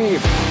dream.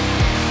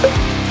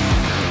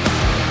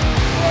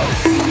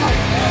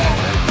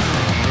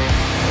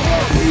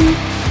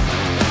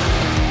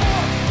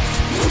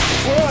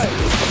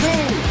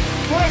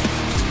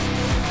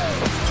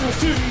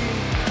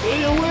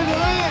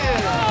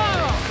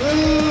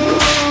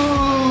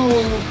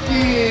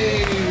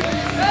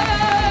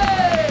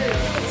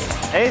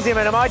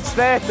 Esimene match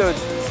tehtud.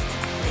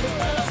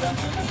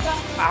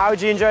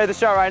 How'd you enjoy the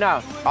show right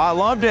now? I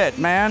loved it,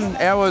 man.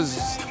 It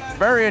was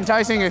very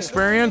enticing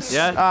experience.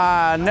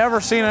 Yeah. Never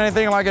seen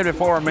anything like it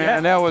before, man.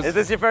 Yeah. That was. Is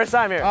this your first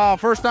time here?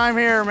 First time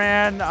here,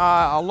 man.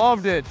 I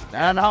loved it,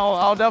 and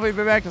I'll definitely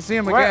be back to see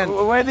him again.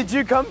 Where did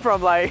you come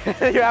from? Like,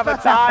 you have a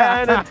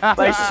tie on and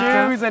like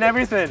shoes and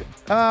everything.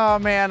 Oh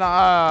man,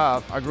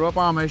 I grew up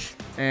Amish,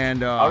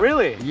 and. Oh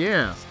really?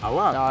 Yeah. Oh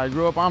wow. I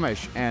grew up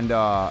Amish, and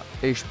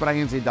ich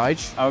sprechen Sie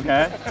Deutsch.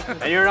 Okay.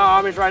 And you're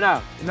not Amish right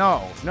now?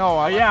 No.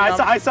 Yeah,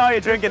 I saw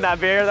you drinking that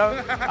beer though.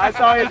 I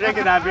saw you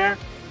drinking that beer.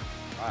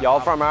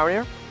 Y'all from around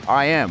here?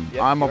 I am.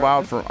 Yep,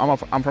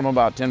 I'm from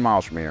about 10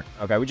 miles from here.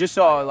 Okay, we just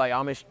saw like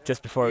Amish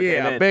just before we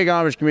came in. Big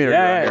Amish community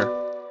around here.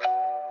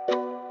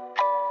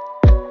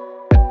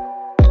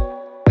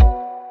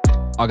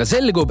 Aga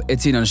selgub, et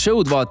siin on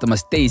show'd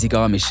vaatamas teisi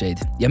ka Amisheid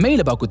ja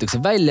meile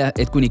pakutakse välja,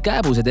 et kuni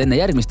kääbused enne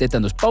järgmist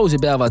etendust pausi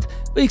peavad,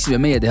 võiksime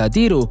meie teha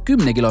tiiru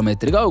 10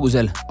 kilomeetri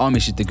kaugusel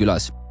Amishite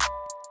külas.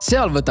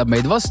 Seal võtab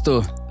meid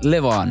vastu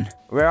Levan.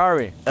 Where are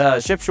we?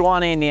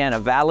 Shipshewana, Indiana,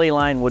 Valley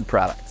Line Wood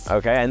Products.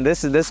 Okay, and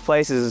this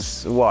place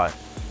is what?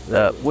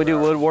 We do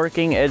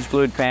woodworking,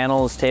 edge-glued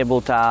panels,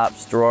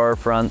 tabletops, drawer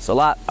fronts, a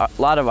lot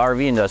of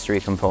RV industry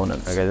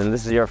components. Okay, then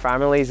this is your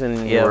families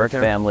and your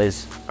working?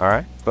 Families. All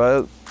right,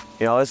 but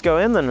let's go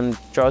in then and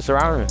show us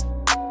around.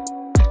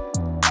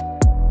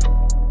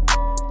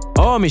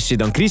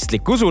 Amishid on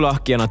kristlik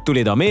usulahk ja nad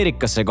tulid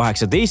Ameerikasse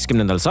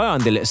 18.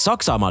 sajandil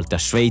Saksamaalt ja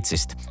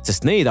Šveitsist,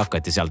 sest neid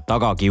hakati sealt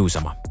taga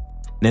kiusama.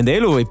 Nende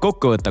elu võib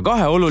kokku võtta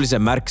 2 olulise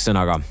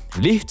märksõnaga,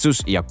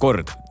 lihtsus ja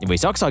kord või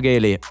saksa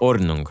keeli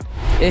ordnung.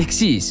 Ehk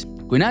siis,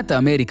 kui näete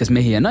Ameerikas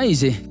mehi ja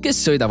naisi,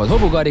 kes sõidavad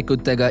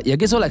hobukaarikutega ja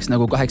kes oleks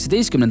nagu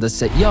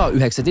 18. ja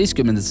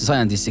 19.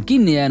 sajandisse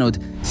kinni jäänud,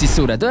 siis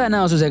suure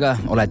tõenäosusega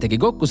oletegi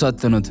kokku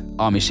sattunud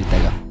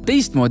Amishitega.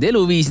 Teistmoodi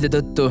eluviiside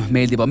tõttu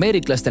meeldib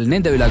ameeriklastel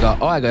nende üle ka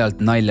aeg-ajalt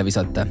nalja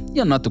visata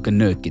ja natuke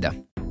nöökida.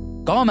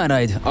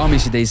 Kaameraid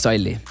Amishid ei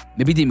salli.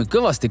 Me pidime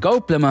kõvasti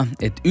kauplema,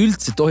 et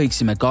üldse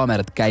tohiksime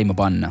kaamerat käima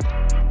panna.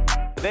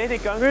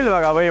 tehnika on küll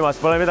väga võimas,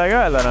 pole midagi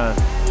öelda.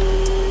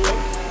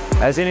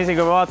 Siin isegi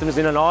kui me vaatame,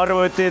 siin on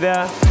arvutid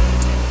ja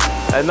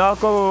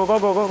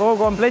kogu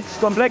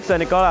kompleks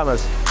on ikka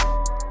olemas.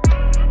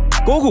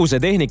 Kogu see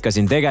tehnika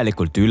siin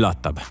tegelikult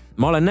üllatab.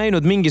 Ma olen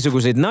näinud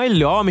mingisuguseid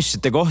nalju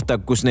Amishite kohta,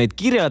 kus neid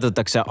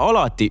kirjeldatakse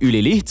alati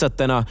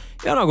ülilihtsatena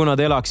ja nagu nad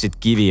elaksid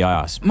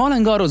kiviajas. Ma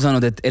olen ka aru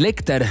saanud, et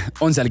elekter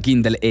on seal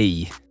kindel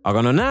ei.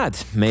 Aga no näed,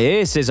 meie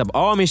ees seisab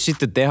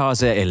Amishite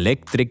tehase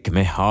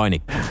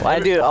elektrikmehaanik. Well,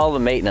 I do all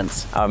the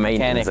maintenance.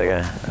 Maintenance,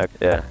 okay.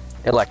 Yeah.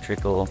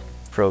 Electrical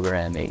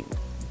programming,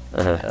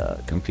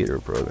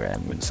 computer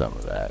programming, some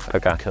of that,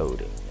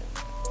 coding.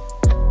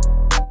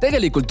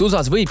 Tegelikult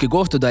USAs võibki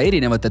kohtuda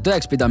erinevate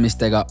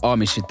tõekspidamistega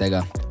Amishitega.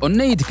 On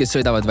neid, kes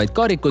sõidavad vaid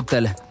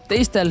karikutel,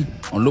 teistel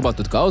on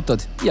lubatud ka autod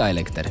ja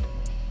elekter.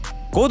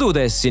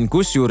 Kodudes siin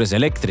kusjuures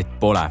elektrit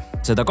pole.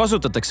 Seda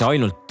kasutatakse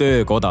ainult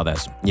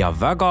töökodades ja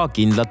väga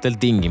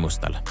kindlatel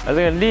tingimustel.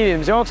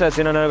 Liinid, mis jooksevad,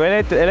 siin on nagu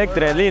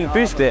elektriliin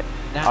püsti,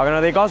 aga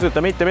nad ei kasuta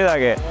mitte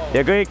midagi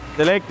ja kõik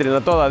elektrid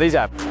nad toodavad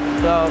ise.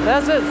 So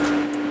this is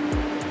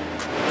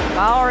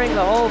powering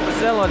the whole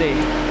facility.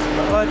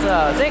 It's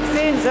a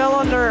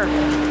 16-cylinder,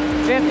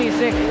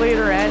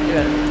 56-liter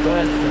engine.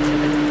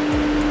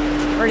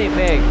 It's pretty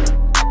big.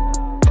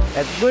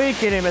 Et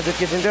kõik inimesed,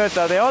 kes siin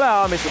töötavad, ei ole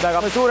Amishid,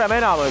 aga suurem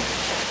enamus.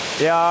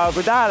 Ja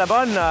kui tähele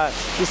panna,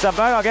 siis saab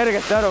väga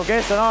kergesti aru,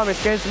 kes on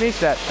Amish, kes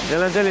mitte.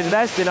 Neil on sellised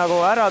hästi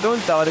nagu ära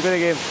tuntavad ja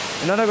kuidagi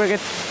nagu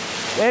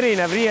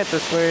erinev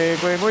riietus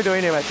kui muidu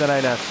inimestel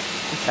on.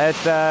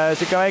 Et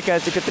siuke väike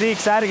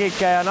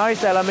triiksärgike ja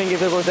naistel on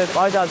mingisugused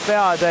asjad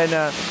pead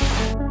on.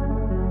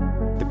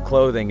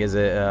 Clothing, is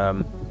it,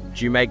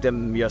 do you make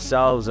them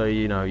yourselves or,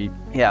 you know?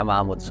 Yeah,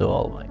 Mom would sew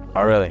all mine.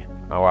 Oh, really?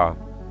 Oh, wow.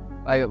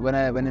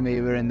 When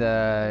we were in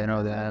the,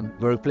 the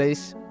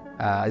workplace,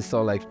 I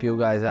saw like few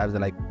guys have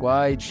like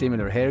quite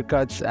similar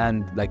haircuts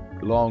and like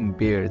long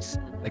beards.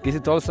 Like, is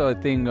it also a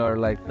thing or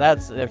like?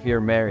 That's if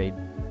you're married.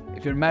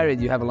 If you're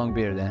married, you have a long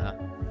beard then. Yeah.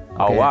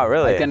 Okay. Oh wow,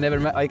 really?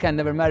 I can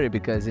never marry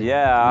because it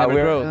never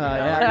grows.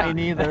 Me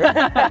neither.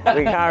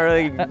 We can't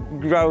really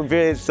grow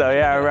beards, so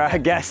yeah, I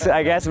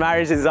guess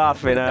marriage is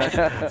off, you know.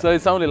 So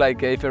it's only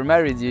like if you're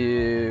married,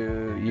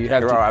 you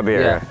have grow a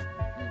beard. Yeah.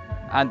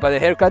 And by the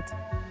haircut?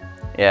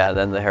 Yeah,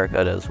 then the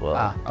haircut as well.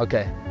 Ah,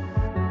 okay.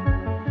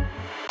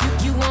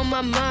 You on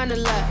my mind a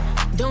lot.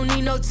 Don't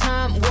need no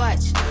time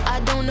watch.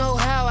 I don't know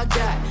how I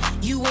got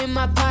you in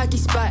my pocket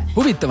spot.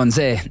 Huvitav on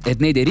see, et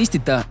neid ei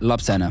ristita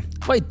lapsena,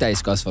 vaid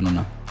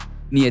täiskasvanuna.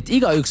 Nii et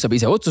igaüks saab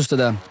ise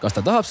otsustada, kas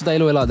ta tahab seda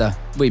elu elada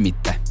või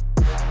mitte.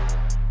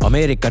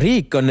 Ameerika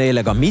riik on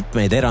neile ka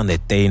mitmeid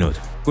erandeid teinud.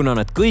 Kuna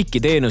nad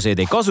kõiki teenuseid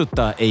ei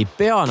kasuta, ei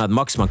pea nad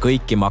maksma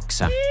kõiki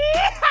makse.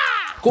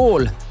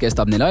 Kool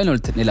kestab neil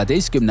ainult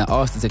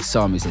 14-aastaseks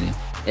saamiseni,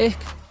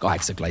 ehk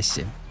 8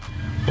 klassi.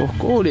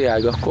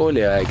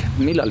 Kooliaeg.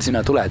 Millal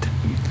sina tuled?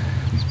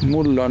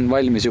 Mul on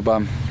valmis juba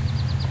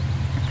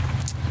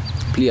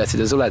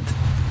pliiatsid ja suled.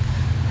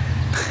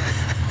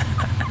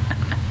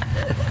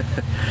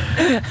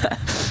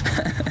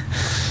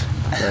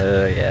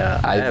 Yeah,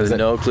 I have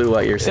no clue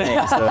what you're saying.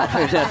 So.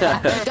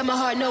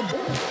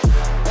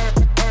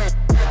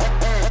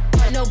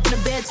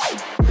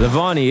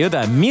 Levani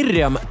õde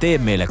Mirjam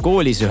teeb meile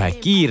koolis ühe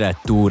kiire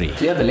tuuri.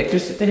 Do you have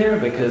electricity here?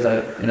 Because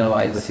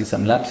I see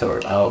some lamps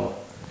or how?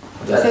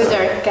 Those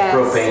are gas.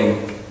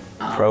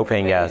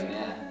 Propane gas.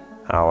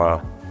 Oh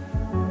wow.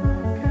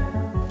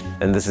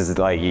 And this is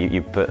like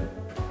you put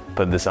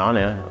this on,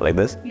 yeah, like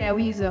this? Yeah,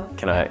 we use a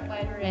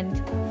wider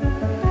end.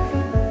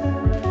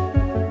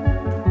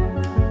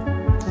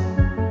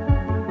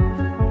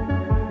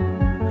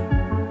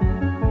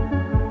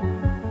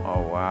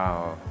 Oh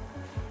wow.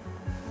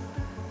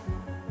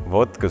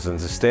 Vot, kus on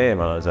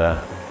süsteem alles.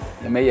 Ja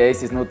meie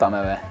Eestis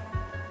nutame või?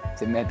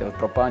 See meetavad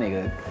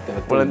propaaniga.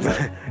 Mul on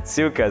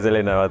siuke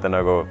selline vaata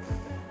nagu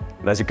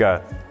siuke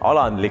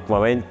alandlik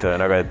moment,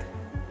 nagu,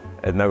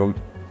 et nagu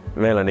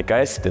meil on ikka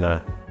hästi.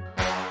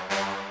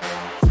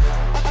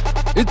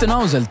 Ütlen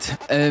ausalt,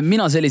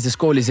 mina sellises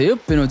koolis ei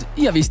õppinud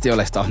ja vist ei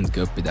oleks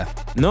tahtnudki õppida.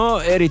 No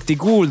eriti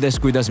kuuldes,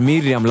 kuidas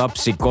Mirjam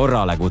lapsi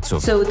korrale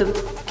kutsub. So the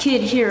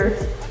kid here,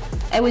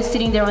 I was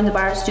sitting there on the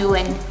bar stool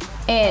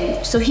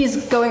and so he's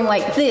going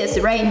like this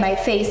right in my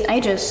face. I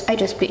just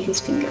bit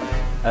his finger.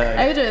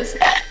 I just...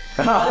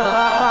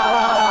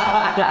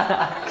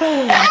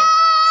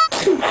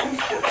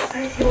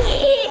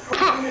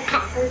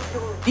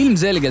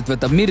 Ilmselgelt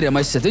võtab Mirjam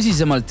asja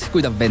tõsisemalt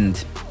kui ta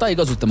vend. Ta ei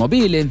kasuta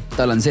mobiili,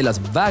 tal on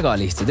seljas väga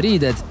lihtsad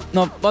riided.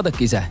 No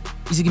vaadake ise,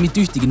 isegi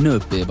mitte ühtegi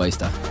nööpi ei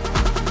paista.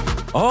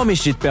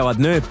 Amishid peavad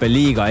nööpe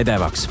liiga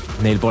edevaks.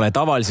 Neil pole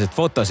tavaliselt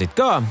fotosid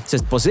ka,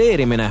 sest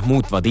poseerimine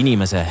muutvad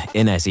inimese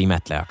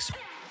enesimetlejaks.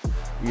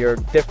 You're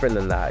different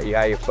than that. You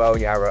have your phone,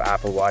 you have an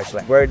Apple Watch.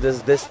 Like, where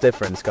does this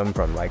difference come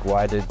from? Like,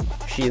 why did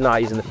she's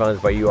not using the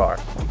phones, but you are?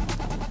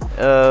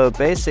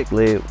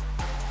 Basically,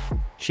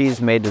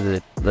 she's made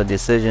the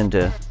decision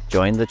to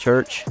join the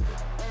church,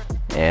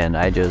 and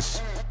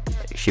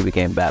she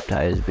became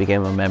baptized,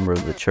 became a member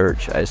of the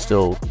church. I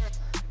still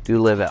do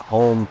live at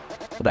home,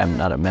 but I'm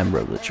not a member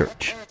of the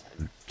church.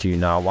 Do you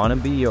not want to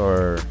be,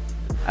 or?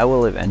 I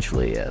will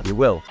eventually, yeah. You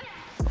will?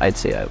 I'd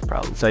say I would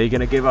probably. So you're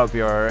going to give up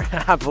your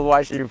Apple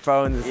Watch, your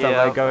phone and stuff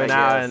like going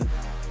out and...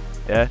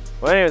 Yeah.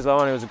 Well, anyways,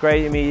 Lohan, it was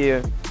great to meet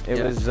you.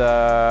 It was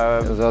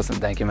awesome.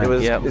 Thank you, man.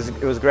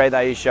 It was great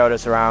that you showed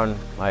us around.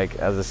 Like,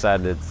 as I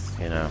said, it's,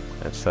 you know,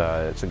 it's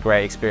a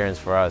great experience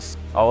for us.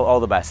 All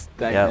the best.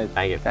 Thank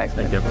you. Thanks.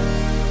 Thank you.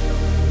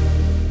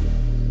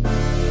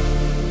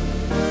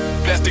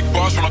 Plastic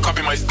bars from a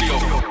copy my steel.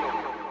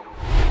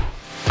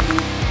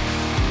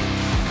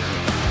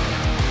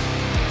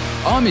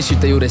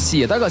 Amishite juures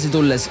siia tagasi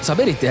tulles saab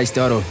eriti hästi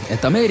aru,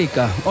 et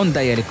Ameerika on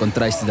täielik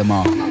kontrastide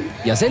maa.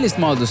 Ja sellist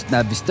maadlust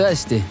näeb vist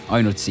tõesti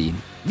ainult siin.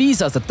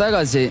 5 aastat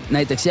tagasi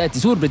näiteks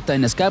jäeti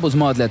Suurbritannias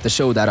kääbusmaadlejate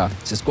show'd ära,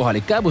 sest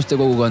kohalik kääbuste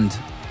kogukond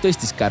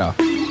tõstis kära.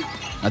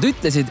 Nad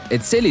ütlesid,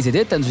 et selliseid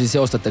etendusi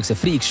seostatakse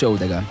freak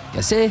show'dega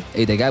ja see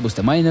ei tee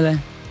kääbuste mainele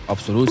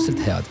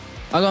absoluutselt head.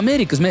 Aga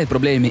Ameerikas mehed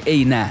probleemi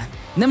ei näe.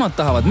 Nemad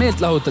tahavad meelt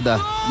lahutada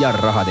ja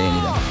raha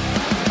teenida.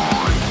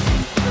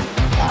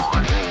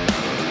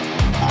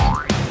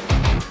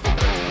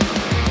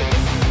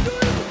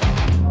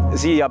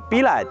 Siia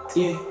pilet,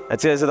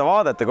 et seda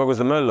vaadata kogu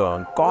seda möllu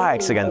on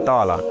 $80.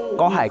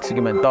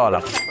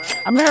 $80.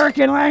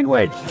 American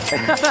language.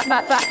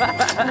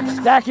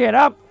 Stack it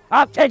up.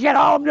 I'll take it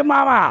home to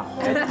mama.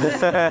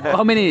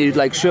 How many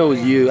like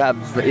shows you have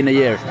in a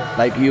year,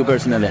 like you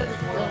personally?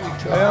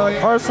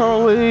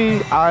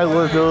 Personally, I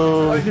would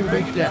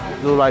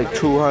do like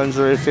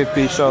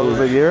 250 shows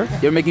a year.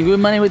 You're making good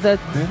money with that?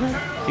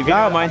 If you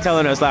don't mind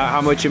telling us like,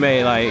 how much you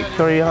made, like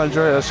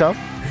 300 a show.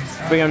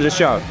 300 a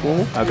show?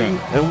 Okay.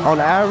 And on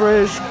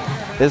average,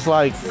 it's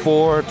like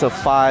 4 to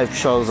 5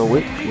 shows a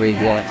week.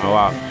 Oh,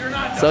 wow.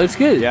 So it's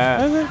good.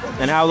 Yeah.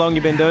 And how long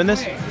you been doing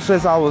this?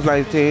 Since I was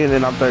 19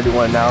 and I'm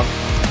 31 now.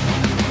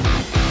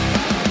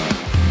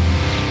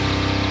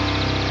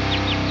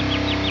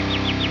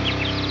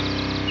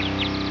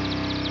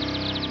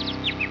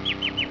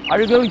 Are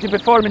you going to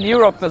perform in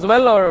Europe as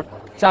well, or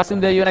just in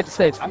the United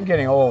States? I'm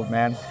getting old,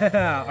 man.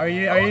 Are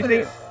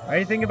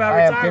you thinking about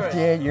I am retirement?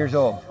 58 years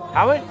old.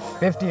 How much?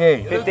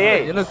 58.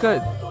 58. You look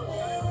good.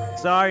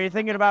 So are you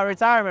thinking about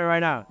retirement right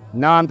now?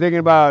 No, I'm thinking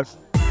about...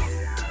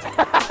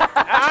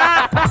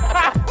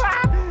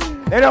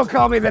 They don't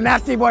call me the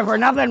nasty boy for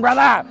nothing,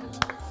 brother.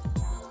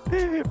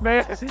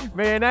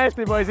 Meie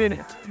nasty boy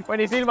siin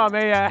panis ilma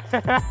meie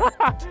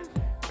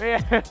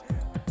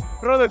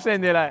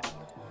produtsendile,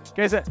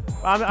 kes a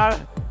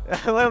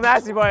little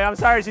nasty boy. I'm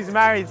sorry she's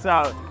married,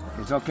 so.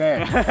 It's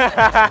okay.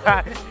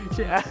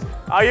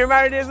 Are you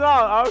married as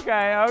well?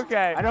 Okay.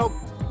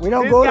 We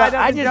don't This go guy that.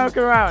 I doesn't just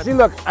joke around. See,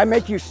 look, I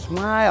make you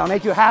smile, I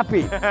make you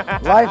happy.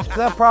 Life's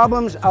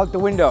problems out the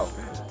window.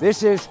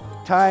 This is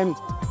time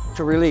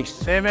to release.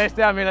 See mees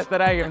teab, millest ta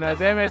räägib.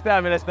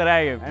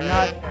 I'm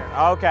not.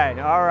 Okay,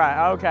 all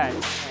right, okay.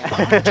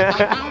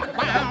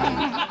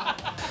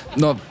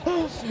 No,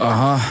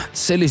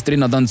 sellist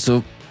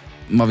rinnatantsu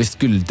ma vist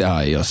küll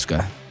teha ei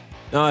oska.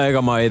 No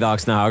ega ma ei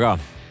tahaks näha ka.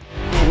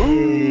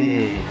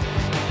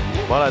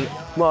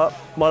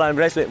 Ma olen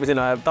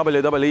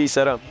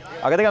WWE-sse ära.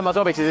 Aga tegelikult ma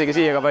sobiks isegi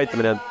siia ka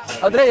võitlemine.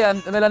 Andrei,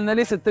 meil on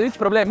lihtsalt üks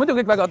probleem. Muidu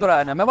kõik väga tore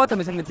on. Me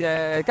vaatame siin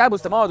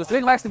kääbuste maadust.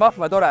 Kõik vähesti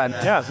vahva ja tore on.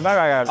 Jaa, see on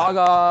väga hea.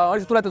 Aga ma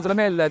lihtsalt tuletan sulle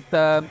meelde, et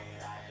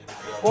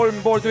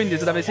 3,5 tundi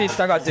seda me siit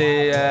tagasi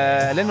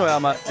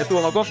lennujaama ja tuua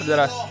oma kohvrid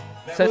ära.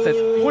 Sest et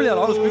mul ei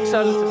ole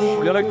aluspüksal,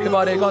 mul ei ole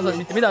kõlvaari kaasas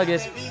mitte midagi.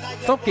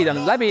 Sokid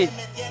on läbi,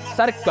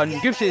 särk on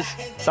küpsis.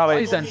 Sa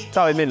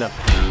võid minna.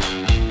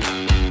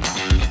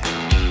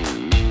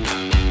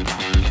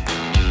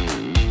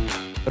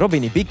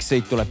 Robini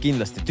pikksõit tuleb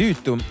kindlasti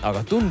tüütu,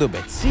 aga tundub,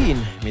 et siin,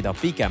 mida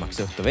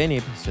pikemaks õhtu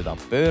venib, seda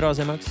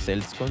pöörasemaks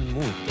seltskond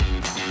muutub.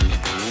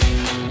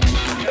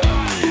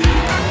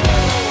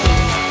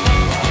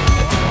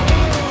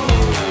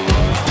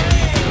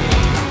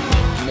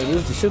 Meil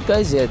juhtus siuke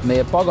asi, et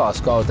meie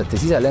pagas kaotati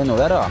siselennul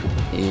ära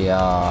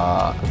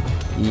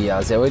ja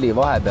see oli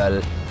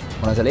vahepeal,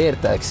 ma olen seal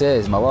ERTX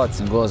sees, ma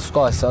vaatasin, kus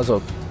see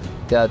asub.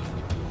 Tead,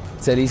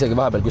 see oli isegi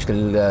vahepeal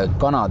kuskil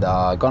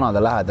Kanada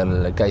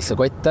lähedal käis see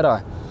kott ära.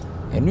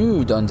 Ja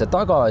nüüd on see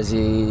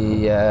tagasi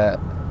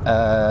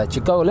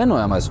Chicago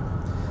lennujaamas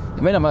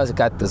ja meil on vaja see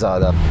kätte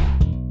saada.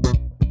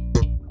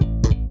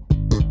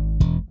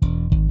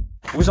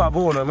 USA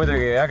puhul on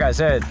muidugi äge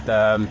see, et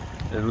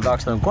ma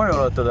tahaks nagu koju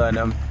lotada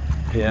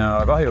ja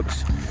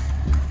kahjuks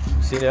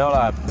siin ei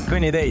ole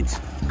kõnniteid.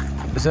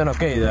 See on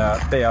okei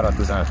teie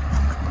arvates.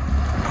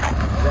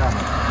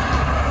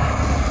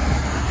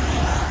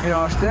 Minu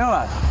arust ei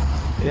ole.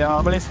 Ja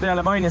ma lihtsalt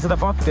jälle mainin seda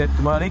fakti, et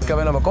ma olen ikka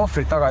veel oma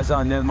kohvrit tagasi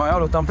saanud, nii et ma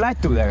jalutan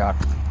plätudega.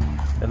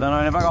 Ja ta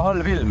on väga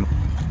halb film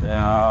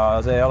ja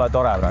see ei ole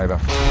tore praegu.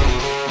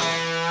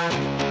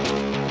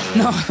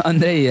 Noh,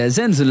 Andrei,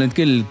 see on sul nüüd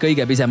küll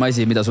kõige pisem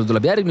asi, mida sul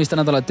tuleb järgmiste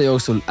nädalate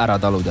jooksul ära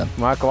taluda.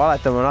 Ma hakka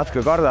valetama,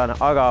 natuke kardan,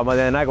 aga ma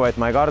teen nägu,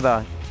 et ma ei karda.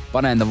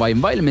 Pane enda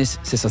vaim valmis,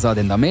 sest sa saad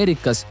enda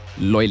Ameerikas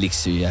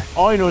lolliks süüa.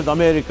 Ainult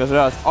Ameerikas,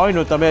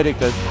 ainult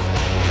Ameerikas.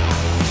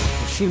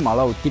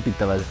 Silmalaud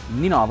kipitavad,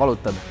 nina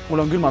valutab,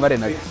 mul on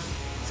külmavärinad.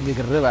 see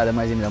kõige rõvedam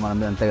asi, mida ma olen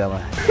pidanud tegema.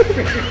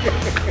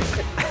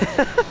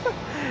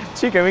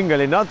 Chicken wing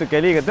oli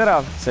natuke liiga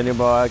terav, see on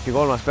juba äkki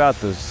 3.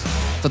 peatus.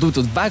 Sa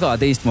tutvud väga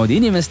teistmoodi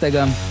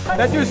inimestega.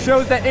 That just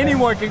shows that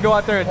anyone can go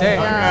out there and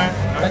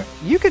dance.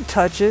 You could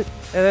touch it.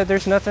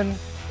 There's nothing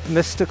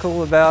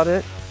mystical about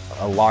it.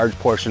 A large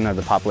portion of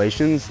the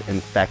population's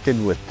infected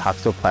with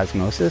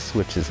toxoplasmosis,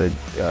 which is a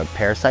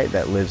parasite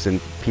that lives in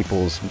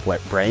people's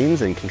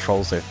brains and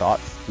controls their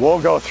thoughts.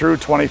 We'll go through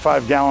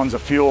 25 gallons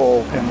of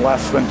fuel in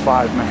less than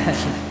 5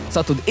 minutes.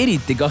 Satud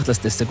eriti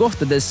kahtlastesse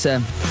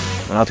kohtadesse.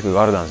 Ma natuke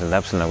kardan seal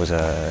täpselt nagu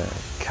see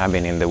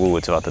cabin in the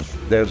woods, vaatad.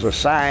 There's a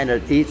sign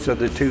at each of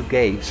the 2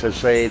 gates that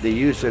say the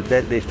use of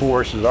deadly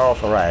force is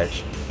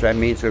authorized. That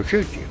means they'll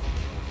shoot you.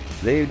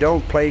 They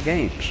don't play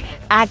games.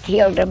 I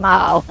killed them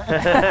all.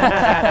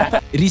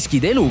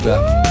 Riskid eluga.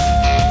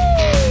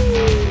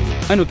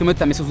 Ainuke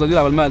mõte, mis sa suudad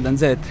üleval mõelda, on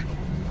see, et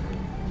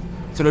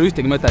sul on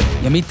ühtegi mõtet.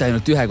 Ja mitte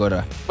ainult ühe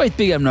korra, vaid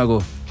pigem nagu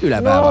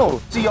üle päeva.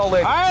 See y'all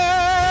later.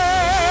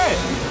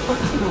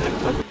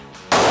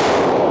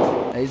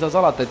 Ei saa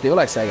salata, et ei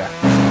oleks äge.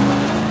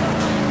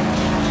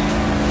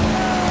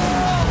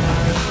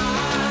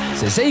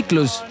 See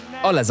seiklus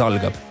alles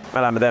algab.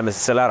 Me läheme teeme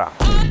siis selle ära.